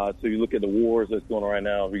 So you look at the wars that's going on right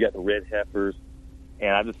now. We got the red heifers,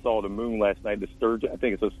 and I just saw the moon last night. The sturgeon. I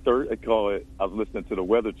think it's a sturgeon. I call it. I was listening to the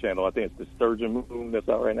Weather Channel. I think it's the sturgeon moon that's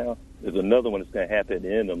out right now. There's another one that's going to happen at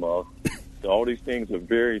the end of the month. So all these things are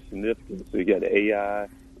very significant. So you got the AI,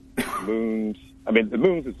 moons. The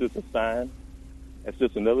moons is just a sign. It's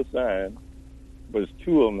just another sign. But it's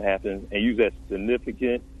two of them happen, and use that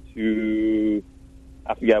significant to.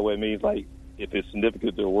 I forgot what it means. Like if it's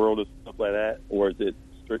significant to the world or stuff like that, or is it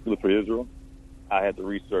strictly for Israel? I had to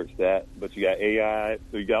research that. But you got AI,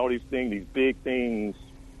 so you got all these things, these big things,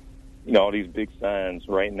 all these big signs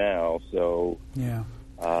right now. So yeah.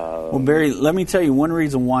 Well, Barry, let me tell you one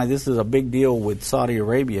reason why this is a big deal with Saudi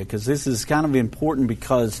Arabia, because this is kind of important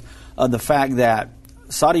because of the fact that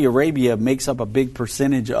Saudi Arabia makes up a big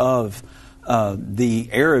percentage of the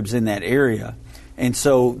Arabs in that area. And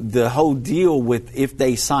so the whole deal with if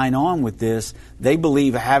they sign on with this, they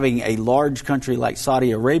believe having a large country like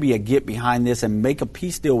Saudi Arabia get behind this and make a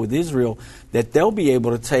peace deal with Israel, that they'll be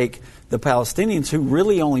able to take the Palestinians, who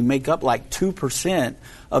really only make up like 2%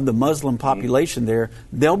 of the Muslim population there,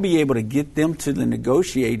 they'll be able to get them to the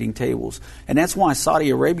negotiating tables. And that's why Saudi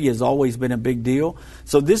Arabia has always been a big deal.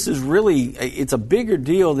 So this is really, it's a bigger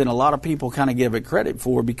deal than a lot of people kind of give it credit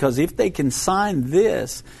for, because if they can sign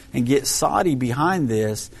this and get Saudi behind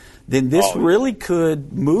this, then this really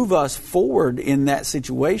could move us forward in that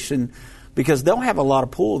situation, because they'll have a lot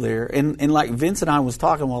of pull there. And like Vince and I was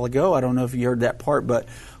talking a while ago, I don't know if you heard that part, but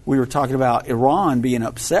we were talking about Iran being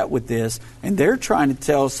upset with this, and they're trying to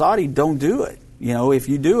tell Saudi, don't do it. If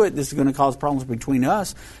you do it, this is going to cause problems between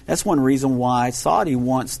us. That's one reason why Saudi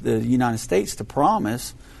wants the United States to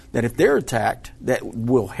promise that if they're attacked, that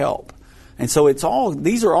will help. And so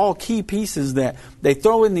these are all key pieces that they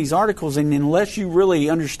throw in these articles, and unless you really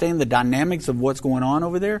understand the dynamics of what's going on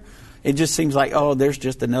over there, It just seems like, oh, there's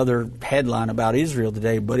just another headline about Israel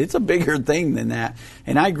today, but it's a bigger thing than that.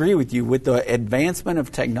 And I agree with you. With the advancement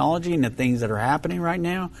of technology and the things that are happening right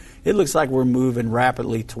now, it looks like we're moving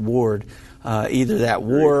rapidly toward either that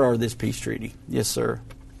war or this peace treaty. Yes, sir.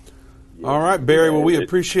 All right, Barry. Well, we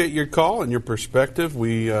appreciate your call and your perspective.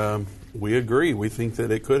 We agree. We think that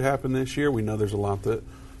it could happen this year. We know there's a lot that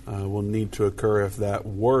will need to occur if that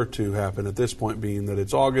were to happen at this point, being that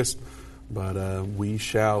it's August. But we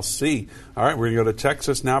shall see. All right, we're going to go to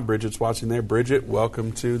Texas now. Bridget's watching there. Bridget,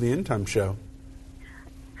 welcome to the End Time Show.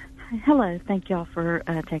 Hello. Thank you all for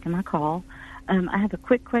taking my call. I have a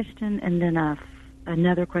quick question and then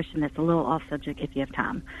another question that's a little off subject if you have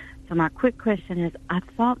time. So my quick question is, I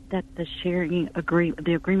thought that the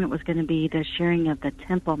agreement was going to be the sharing of the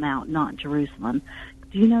Temple Mount, not Jerusalem.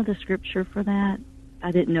 Do you know the scripture for that? I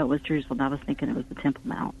didn't know it was Jerusalem. I was thinking it was the Temple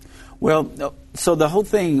Mount. Well, so the whole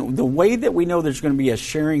thing, the way that we know there's going to be a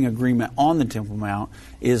sharing agreement on the Temple Mount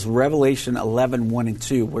is Revelation 11:1 and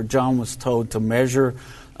 2, where John was told to measure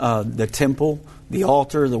the temple, the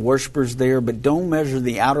altar, the worshipers there, but don't measure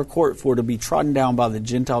the outer court, for it to be trodden down by the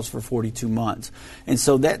Gentiles for 42 months. And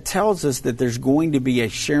so that tells us that there's going to be a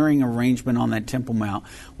sharing arrangement on that Temple Mount,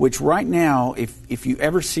 which right now, if you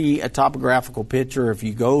ever see a topographical picture, if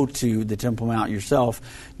you go to the Temple Mount yourself,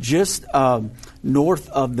 just north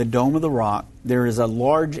of the Dome of the Rock, there is a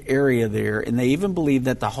large area there, and they even believe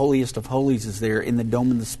that the Holiest of Holies is there in the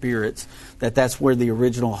Dome of the Spirits, that's where the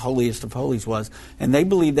original Holiest of Holies was. And they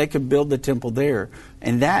believe they could build the temple there.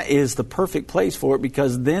 And that is the perfect place for it,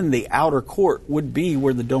 because then the outer court would be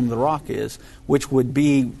where the Dome of the Rock is, which would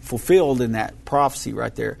be fulfilled in that prophecy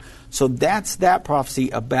right there. So that's that prophecy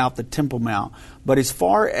about the Temple Mount. But as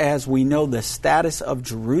far as we know the status of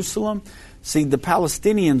Jerusalem, see, the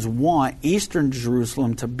Palestinians want Eastern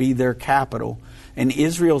Jerusalem to be their capital. And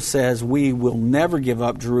Israel says, we will never give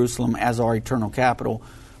up Jerusalem as our eternal capital.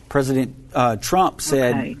 President Trump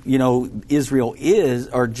said, Jerusalem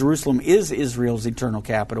is Israel's eternal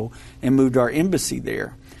capital, and moved our embassy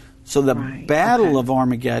there. So the battle of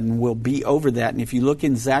Armageddon will be over that. And if you look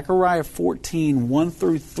in Zechariah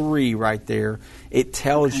 14:1-3 right there, it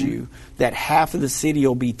tells you that half of the city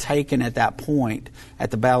will be taken at that point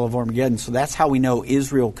at the battle of Armageddon. So that's how we know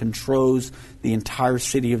Israel controls the entire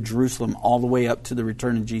city of Jerusalem all the way up to the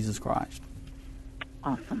return of Jesus Christ.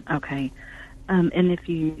 Awesome. Okay. And if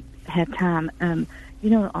you have time,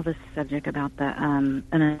 all this subject about the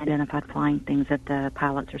unidentified flying things that the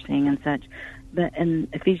pilots are seeing and such. But in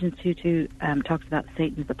Ephesians 2:2 talks about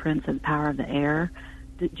Satan's the prince of the power of the air.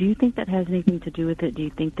 Do you think that has anything to do with it? Do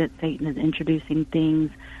you think that Satan is introducing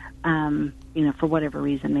things, for whatever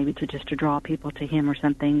reason, maybe to draw people to him or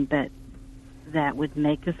something, but that would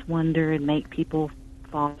make us wonder and make people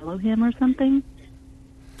follow him or something?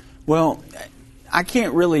 Well, I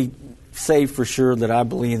can't really say for sure that I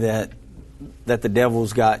believe that the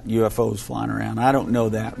devil's got UFOs flying around. I don't know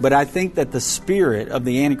that. But I think that the spirit of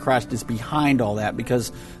the Antichrist is behind all that,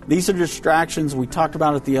 because these are distractions. We talked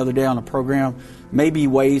about it the other day on the program. Maybe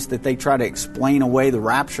ways that they try to explain away the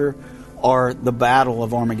rapture or the battle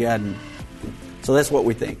of Armageddon. So that's what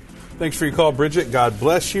we think. Thanks for your call, Bridget. God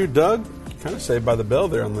bless you. Doug, kind of saved by the bell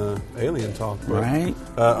there on the alien talk. Right.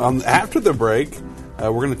 After the break,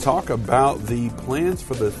 we're going to talk about the plans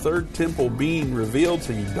for the third temple being revealed,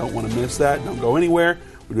 so you don't want to miss that. Don't go anywhere.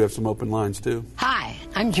 We do have some open lines, too. Hi,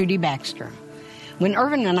 I'm Judy Baxter. When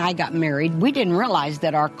Irvin and I got married, we didn't realize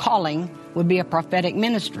that our calling would be a prophetic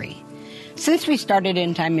ministry. Since we started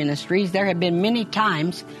End Time Ministries, there have been many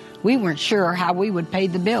times we weren't sure how we would pay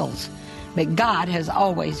the bills, but God has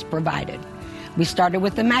always provided. We started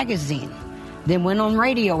with the magazine, then went on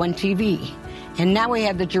radio and TV. And now we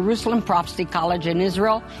have the Jerusalem Prophecy College in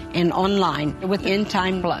Israel and online with End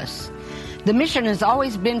Time Plus. The mission has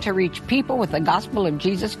always been to reach people with the gospel of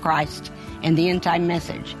Jesus Christ and the end time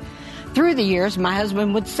message. Through the years, my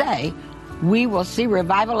husband would say, we will see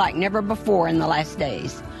revival like never before in the last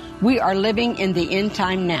days. We are living in the end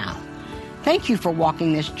time now. Thank you for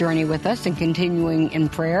walking this journey with us and continuing in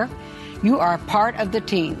prayer. You are a part of the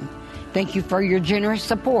team. Thank you for your generous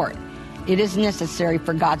support. It is necessary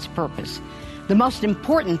for God's purpose. The most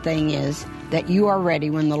important thing is that you are ready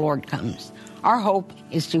when the Lord comes. Our hope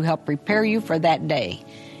is to help prepare you for that day.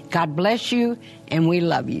 God bless you, and we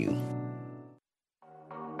love you.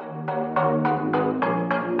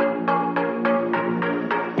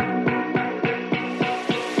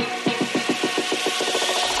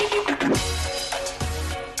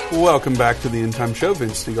 Welcome back to the End Time Show.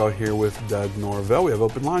 Vince Stegall here with Doug Norvell. We have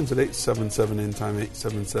open lines at 877-END-TIME,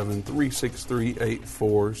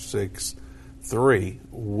 877-363-8463.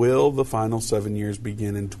 Will the final 7 years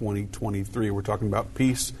begin in 2023? We're talking about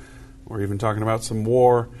peace We're even talking about some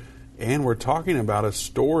war, and we're talking about a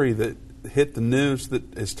story that hit the news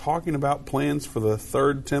that is talking about plans for the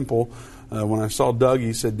third temple. When I saw Doug,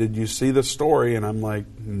 he said, "Did you see the story?" And I'm like,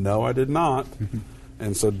 "No, I did not."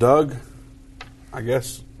 And so, Doug, I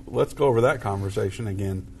guess let's go over that conversation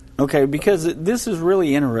again. Okay, because this is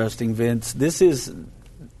really interesting, Vince. This has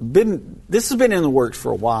been in the works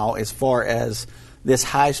for a while as far as this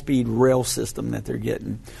high-speed rail system that they're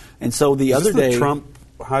getting. And so the other day, the Trump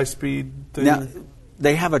high-speed thing? Now,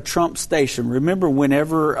 they have a Trump station. Remember,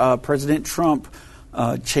 whenever President Trump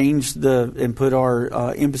changed and put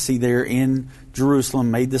our embassy there in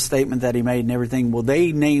Jerusalem, made the statement that he made and everything, well,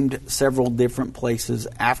 they named several different places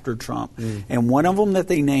after Trump. And one of them that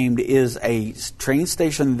they named is a train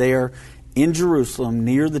station there in Jerusalem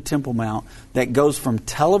near the Temple Mount that goes from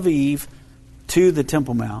Tel Aviv to the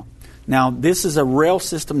Temple Mount. Now, this is a rail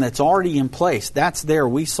system that's already in place. That's there.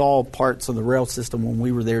 We saw parts of the rail system when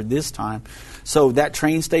we were there this time. So that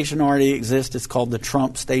train station already exists. It's called the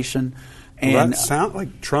Trump Station. And Well, that sound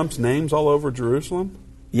like Trump's name's all over Jerusalem?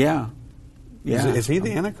 Yeah. Is he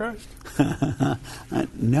the Antichrist?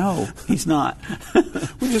 No, he's not.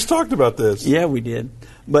 We just talked about this. Yeah, we did.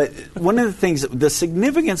 But one of the things, the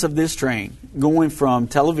significance of this train going from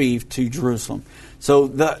Tel Aviv to Jerusalem. So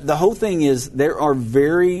the whole thing is there are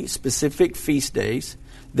very specific feast days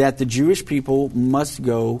that the Jewish people must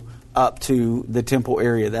go up to the temple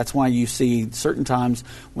area. That's why you see certain times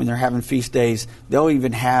when they're having feast days, they'll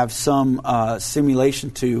even have some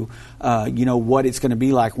simulation to, what it's going to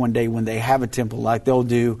be like one day when they have a temple. Like they'll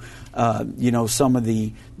do, some of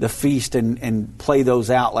the feast and play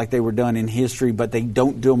those out like they were done in history, but they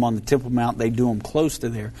don't do them on the Temple Mount. They do them close to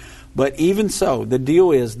there. But even so, the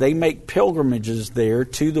deal is they make pilgrimages there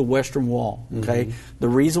to the Western Wall. Okay, The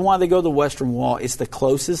reason why they go to the Western Wall is the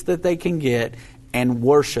closest that they can get and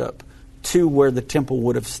worship to where the temple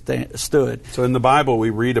would have stood. So in the Bible,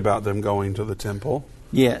 we read about them going to the temple.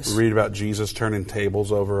 Yes. We read about Jesus turning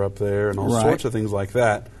tables over up there and all sorts of things like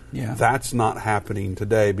that. Yeah. That's not happening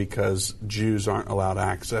today because Jews aren't allowed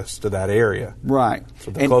access to that area. Right.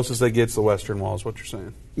 So the closest they get is the Western Wall is what you're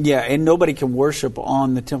saying. Yeah, and nobody can worship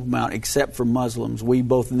on the Temple Mount except for Muslims. We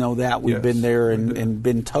both know that. We've been there and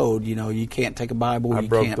been told, you can't take a Bible, you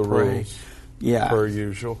broke can't the pray. rules. Yeah. Per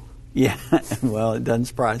usual. Yeah, well, it doesn't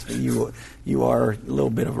surprise me. You are a little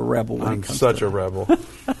bit of a rebel when it comes to I'm such a rebel.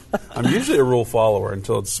 I'm usually a rule follower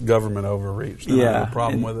until it's government overreach. Then I have a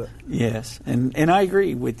problem with it. Yes, and I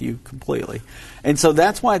agree with you completely. And so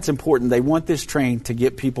that's why it's important. They want this train to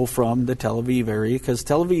get people from the Tel Aviv area because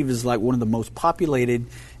Tel Aviv is like one of the most populated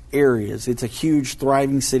areas. It's a huge,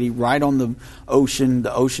 thriving city right on the ocean.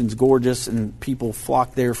 The ocean's gorgeous, and people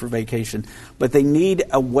flock there for vacation. But they need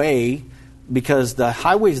a way because the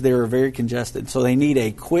highways there are very congested. So they need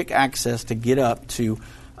a quick access to get up to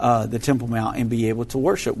the Temple Mount and be able to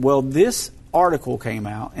worship. Well, this article came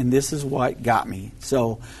out, and this is what got me.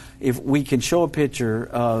 So if we can show a picture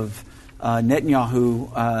of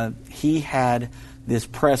Netanyahu, he had this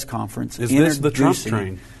press conference. Is this the Trump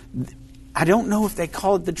train? I don't know if they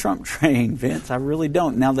call it the Trump train, Vince. I really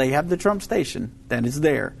don't. Now, they have the Trump station that is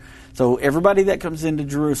there. So everybody that comes into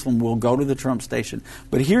Jerusalem will go to the Trump station.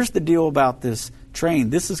 But here's the deal about this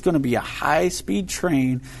train. This is going to be a high-speed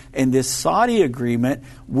train, and this Saudi agreement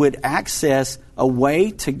would access a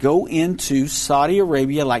way to go into Saudi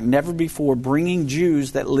Arabia like never before, bringing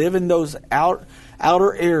Jews that live in those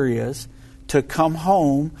outer areas to come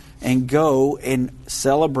home and go and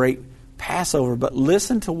celebrate Passover. But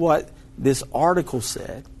listen to what this article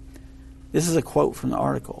said. This is a quote from the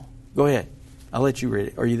article. Go ahead. I'll let you read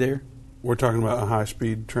it. Are you there? We're talking about a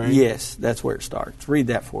high-speed train? Yes, that's where it starts. Read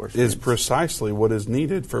that for us. Is precisely what is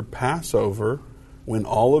needed for Passover when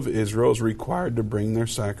all of Israel is required to bring their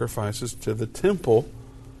sacrifices to the temple.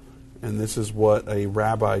 And this is what a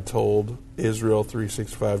rabbi told Israel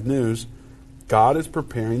 365 News. God is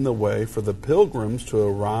preparing the way for the pilgrims to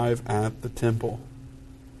arrive at the temple.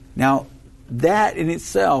 Now, that in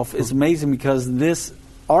itself is amazing because this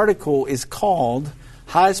article is called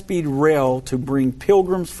High-Speed Rail to Bring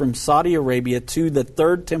Pilgrims from Saudi Arabia to the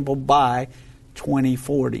Third Temple by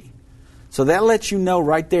 2040. So that lets you know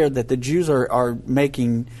right there that the Jews are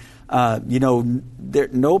making,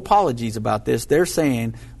 no apologies about this. They're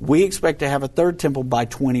saying, we expect to have a third temple by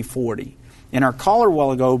 2040. And our caller a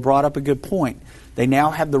while ago brought up a good point. They now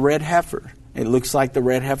have the red heifer. It looks like the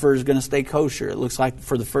red heifer is going to stay kosher. It looks like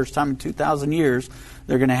for the first time in 2,000 years,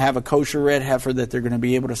 they're going to have a kosher red heifer that they're going to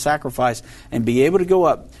be able to sacrifice and be able to go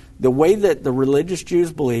up. The way that the religious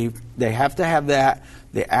Jews believe, they have to have the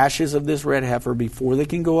ashes of this red heifer before they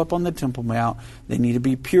can go up on the Temple Mount. They need to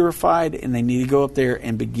be purified, and they need to go up there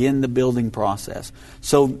and begin the building process.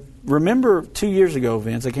 So remember 2 years ago,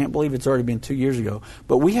 Vince, I can't believe it's already been 2 years ago,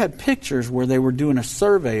 but we had pictures where they were doing a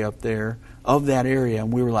survey up there of that area,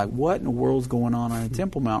 and we were like, what in the world's going on the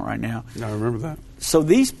Temple Mount right now? I remember that. So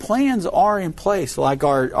these plans are in place, like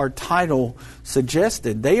our title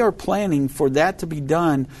suggested. They are planning for that to be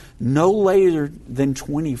done no later than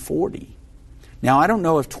 2040. Now, I don't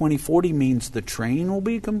know if 2040 means the train will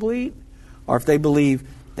be complete, or if they believe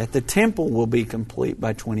that the temple will be complete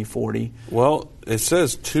by 2040. Well, it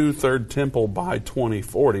says 2/3 temple by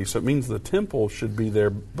 2040, so it means the temple should be there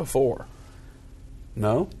before.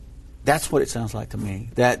 No? That's what it sounds like to me.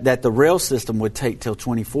 That the rail system would take till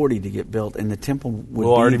 2040 to get built, and the temple would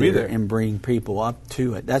already be there and bring people up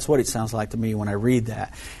to it. That's what it sounds like to me when I read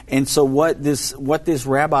that. And so what this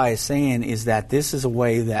rabbi is saying is that this is a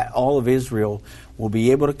way that all of Israel will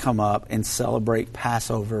be able to come up and celebrate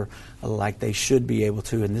Passover like they should be able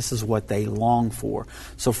to, and this is what they long for.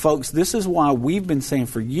 So folks, this is why we've been saying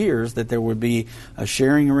for years that there would be a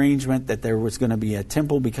sharing arrangement, that there was going to be a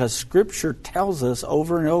temple, because Scripture tells us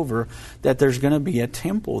over and over that there's going to be a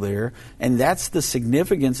temple there, and that's the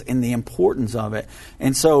significance and the importance of it.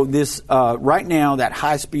 And so this, right now, that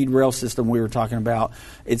high-speed rail system we were talking about,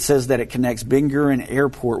 it says that it connects Ben Gurion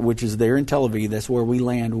Airport, which is there in Tel Aviv. That's where we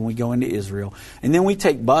land when we go into Israel. And then we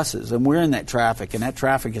take buses, and we're in that traffic, and that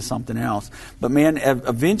traffic is something else. But man,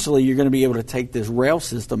 eventually you're going to be able to take this rail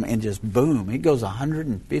system and just boom, it goes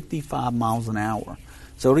 155 miles an hour.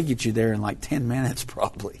 So it'll get you there in like 10 minutes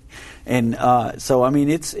probably. And so, I mean,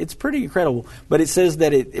 it's pretty incredible. But it says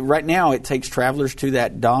that right now it takes travelers to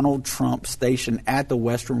that Donald Trump station at the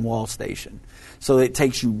Western Wall station. So it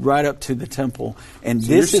takes you right up to the temple. And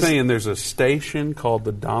so you're saying there's a station called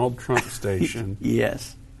the Donald Trump station.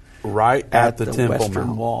 Yes. Right at the Temple Western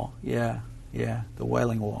Mount. Wall. Yeah, the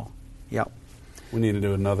Wailing Wall. Yep. We need to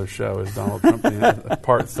do another show as Donald Trump,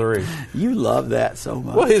 part 3. You love that so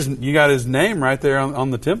much. Well, you got his name right there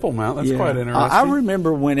on the Temple Mount. That's quite interesting. I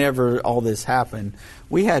remember whenever all this happened,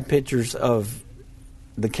 we had pictures of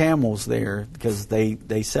the camels there, because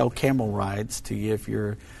they sell camel rides to you if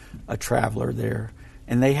you're a traveler there.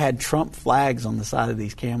 And they had Trump flags on the side of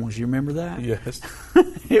these camels. You remember that? Yes.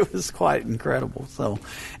 It was quite incredible. So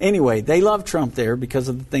anyway, they love Trump there because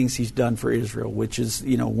of the things he's done for Israel, which is,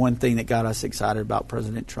 one thing that got us excited about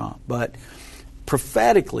President Trump. But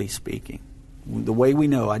prophetically speaking, the way we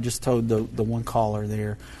know, I just told the one caller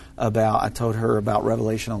there I told her about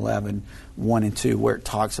Revelation 11, 1 and 2, where it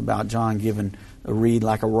talks about John giving a reed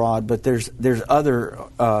like a rod. But there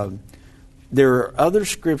are other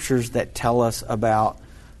scriptures that tell us about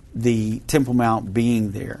the Temple Mount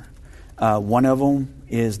being there. One of them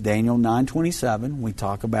is Daniel 9:27. We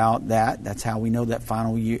talk about that. That's how we know that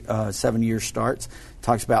final 7 years starts. It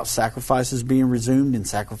talks about sacrifices being resumed and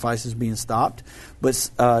sacrifices being stopped. But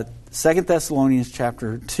 2 Thessalonians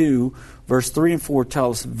chapter 2, verse 3 and 4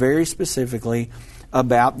 tell us very specifically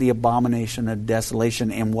about the abomination of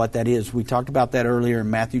desolation and what that is. We talked about that earlier in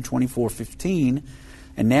Matthew 24:15,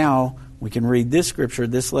 and now we can read this scripture.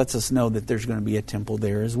 This lets us know that there's going to be a temple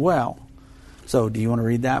there as well. So do you want to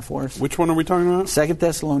read that for us? Which one are we talking about? 2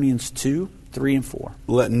 Thessalonians 2, 3 and 4.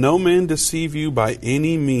 Let no man deceive you by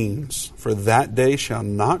any means, for that day shall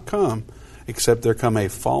not come, except there come a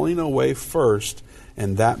falling away first,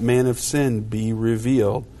 and that man of sin be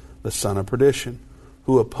revealed, the son of perdition,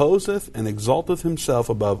 who opposeth and exalteth himself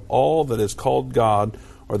above all that is called God,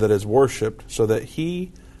 or that is worshipped, so that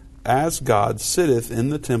he as God sitteth in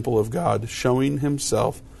the temple of God, showing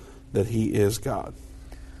himself that he is God.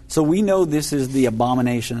 So we know this is the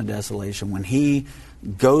abomination of desolation, when he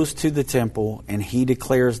goes to the temple and he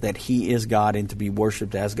declares that he is God and to be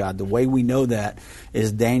worshipped as God. The way we know that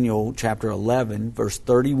is Daniel chapter 11, verse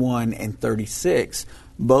 31 and 36.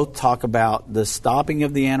 Both talk about the stopping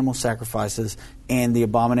of the animal sacrifices and the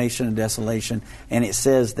abomination of desolation. And it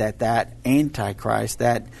says that Antichrist,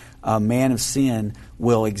 that man of sin,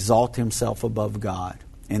 will exalt himself above God.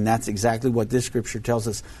 And that's exactly what this scripture tells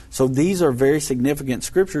us. So these are very significant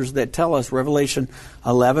scriptures that tell us Revelation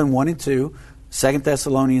 11, 1 and 2, 2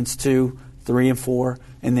 Thessalonians 2, 3 and 4,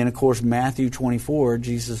 and then, of course, Matthew 24,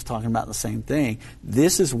 Jesus is talking about the same thing.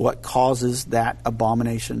 This is what causes that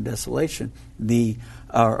abomination and desolation. The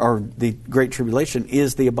Great Tribulation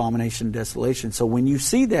is the abomination and desolation. So when you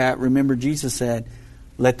see that, remember Jesus said,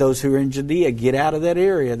 let those who are in Judea get out of that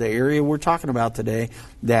area, the area we're talking about today,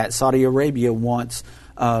 that Saudi Arabia wants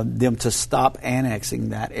them to stop annexing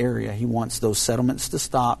that area. He wants those settlements to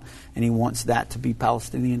stop, and he wants that to be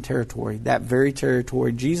Palestinian territory. That very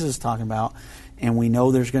territory Jesus is talking about, and we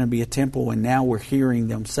know there's going to be a temple, and now we're hearing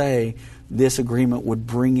them say this agreement would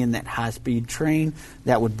bring in that high-speed train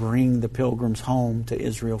that would bring the pilgrims home to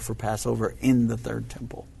Israel for Passover in the third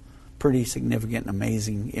temple. pretty significant and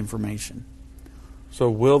amazing information. So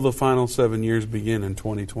will the final 7 years begin in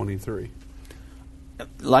 2023?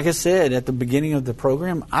 Like I said at the beginning of the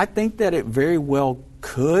program, I think that it very well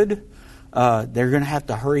could. They're going to have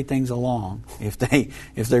to hurry things along if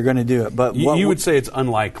they're going to do it. But you would say it's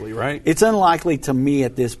unlikely, right? It's unlikely to me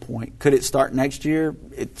at this point. Could it start next year?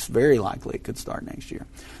 It's very likely it could start next year.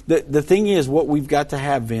 The thing is, what we've got to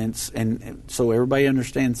have, Vince, and so everybody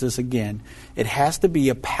understands this again, it has to be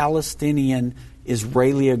a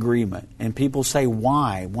Palestinian-Israeli agreement. And people say,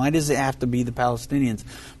 why? Why does it have to be the Palestinians?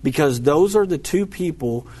 Because those are the two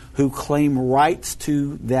people who claim rights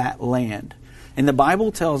to that land. And the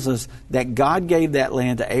Bible tells us that God gave that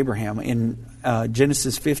land to Abraham. In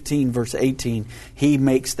Genesis 15, verse 18, He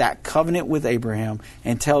makes that covenant with Abraham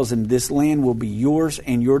and tells him, this land will be yours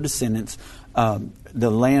and your descendants, the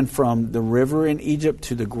land from the river in Egypt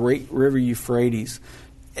to the great river Euphrates.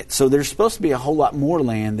 So there's supposed to be a whole lot more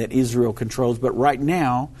land that Israel controls. But right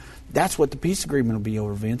now, that's what the peace agreement will be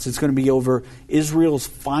over, Vince. It's going to be over Israel's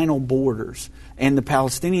final borders. And the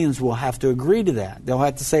Palestinians will have to agree to that. They'll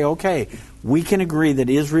have to say, okay, we can agree that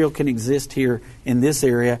Israel can exist here in this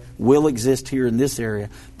area, will exist here in this area.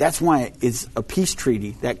 That's why it's a peace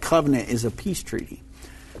treaty. That covenant is a peace treaty.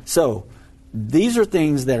 So these are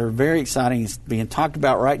things that are very exciting. It's being talked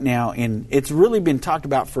about right now, and it's really been talked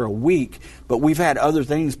about for a week, but we've had other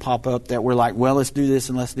things pop up that we're like, well, let's do this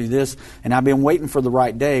and let's do this, and I've been waiting for the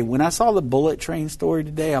right day. When I saw the bullet train story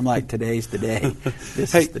today, I'm like, today's the day.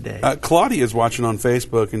 This is the day. Claudia is watching on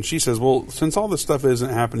Facebook, and she says, well, since all this stuff isn't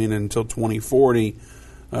happening until 2040,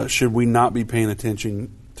 should we not be paying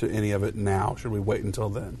attention to any of it now? Should we wait until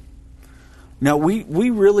then? No,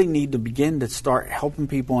 we really need to begin to start helping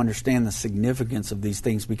people understand the significance of these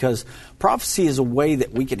things, because prophecy is a way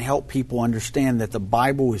that we can help people understand that the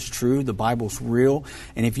Bible is true, the Bible's real.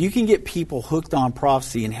 And if you can get people hooked on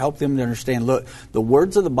prophecy and help them to understand, look, the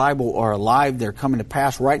words of the Bible are alive, they're coming to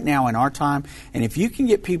pass right now in our time. And if you can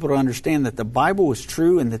get people to understand that the Bible is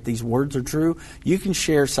true and that these words are true, you can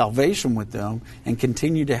share salvation with them and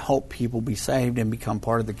continue to help people be saved and become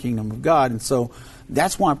part of the kingdom of God. And so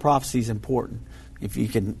that's why prophecy is important. If you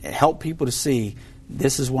can help people to see,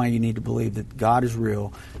 this is why you need to believe that God is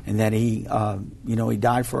real and that He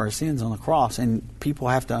died for our sins on the cross. And people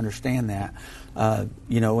have to understand that,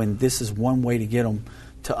 and this is one way to get them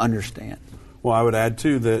to understand. Well, I would add,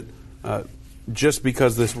 too, that just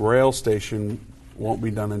because this rail station won't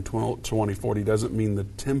be done in 2040 doesn't mean the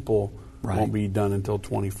temple won't be done until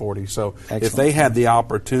 2040. So if they had the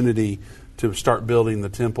opportunity to start building the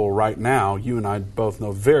temple right now, you and I both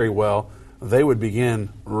know very well they would begin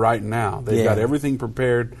right now. They've got everything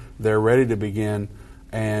prepared. They're ready to begin,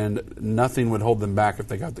 and nothing would hold them back if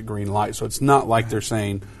they got the green light. So it's not like they're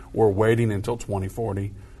saying we're waiting until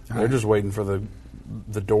 2040. They're just waiting for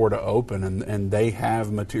the door to open, and they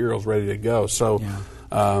have materials ready to go. So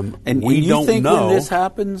and we you don't think know. When this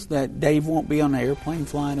happens that Dave won't be on the airplane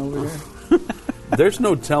flying over there? There's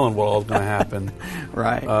no telling what all is going to happen.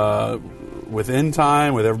 Right. With end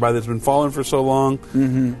time, with everybody that's been following for so long,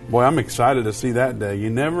 boy, I'm excited to see that day. You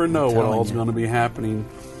never know what all is going to be happening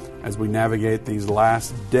as we navigate these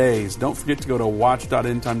last days. Don't forget to go to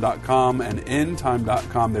watch.endtime.com and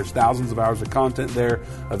endtime.com. There's thousands of hours of content there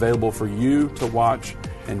available for you to watch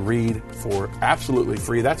and read for absolutely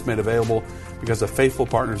free. That's made available because of faithful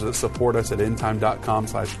partners that support us at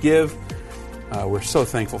endtime.com/give. We're so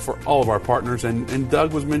thankful for all of our partners. And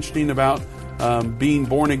Doug was mentioning about being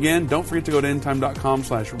born again. Don't forget to go to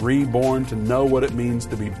endtime.com/reborn to know what it means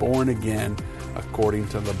to be born again according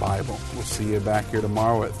to the Bible. We'll see you back here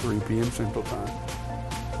tomorrow at 3 p.m. Central Time.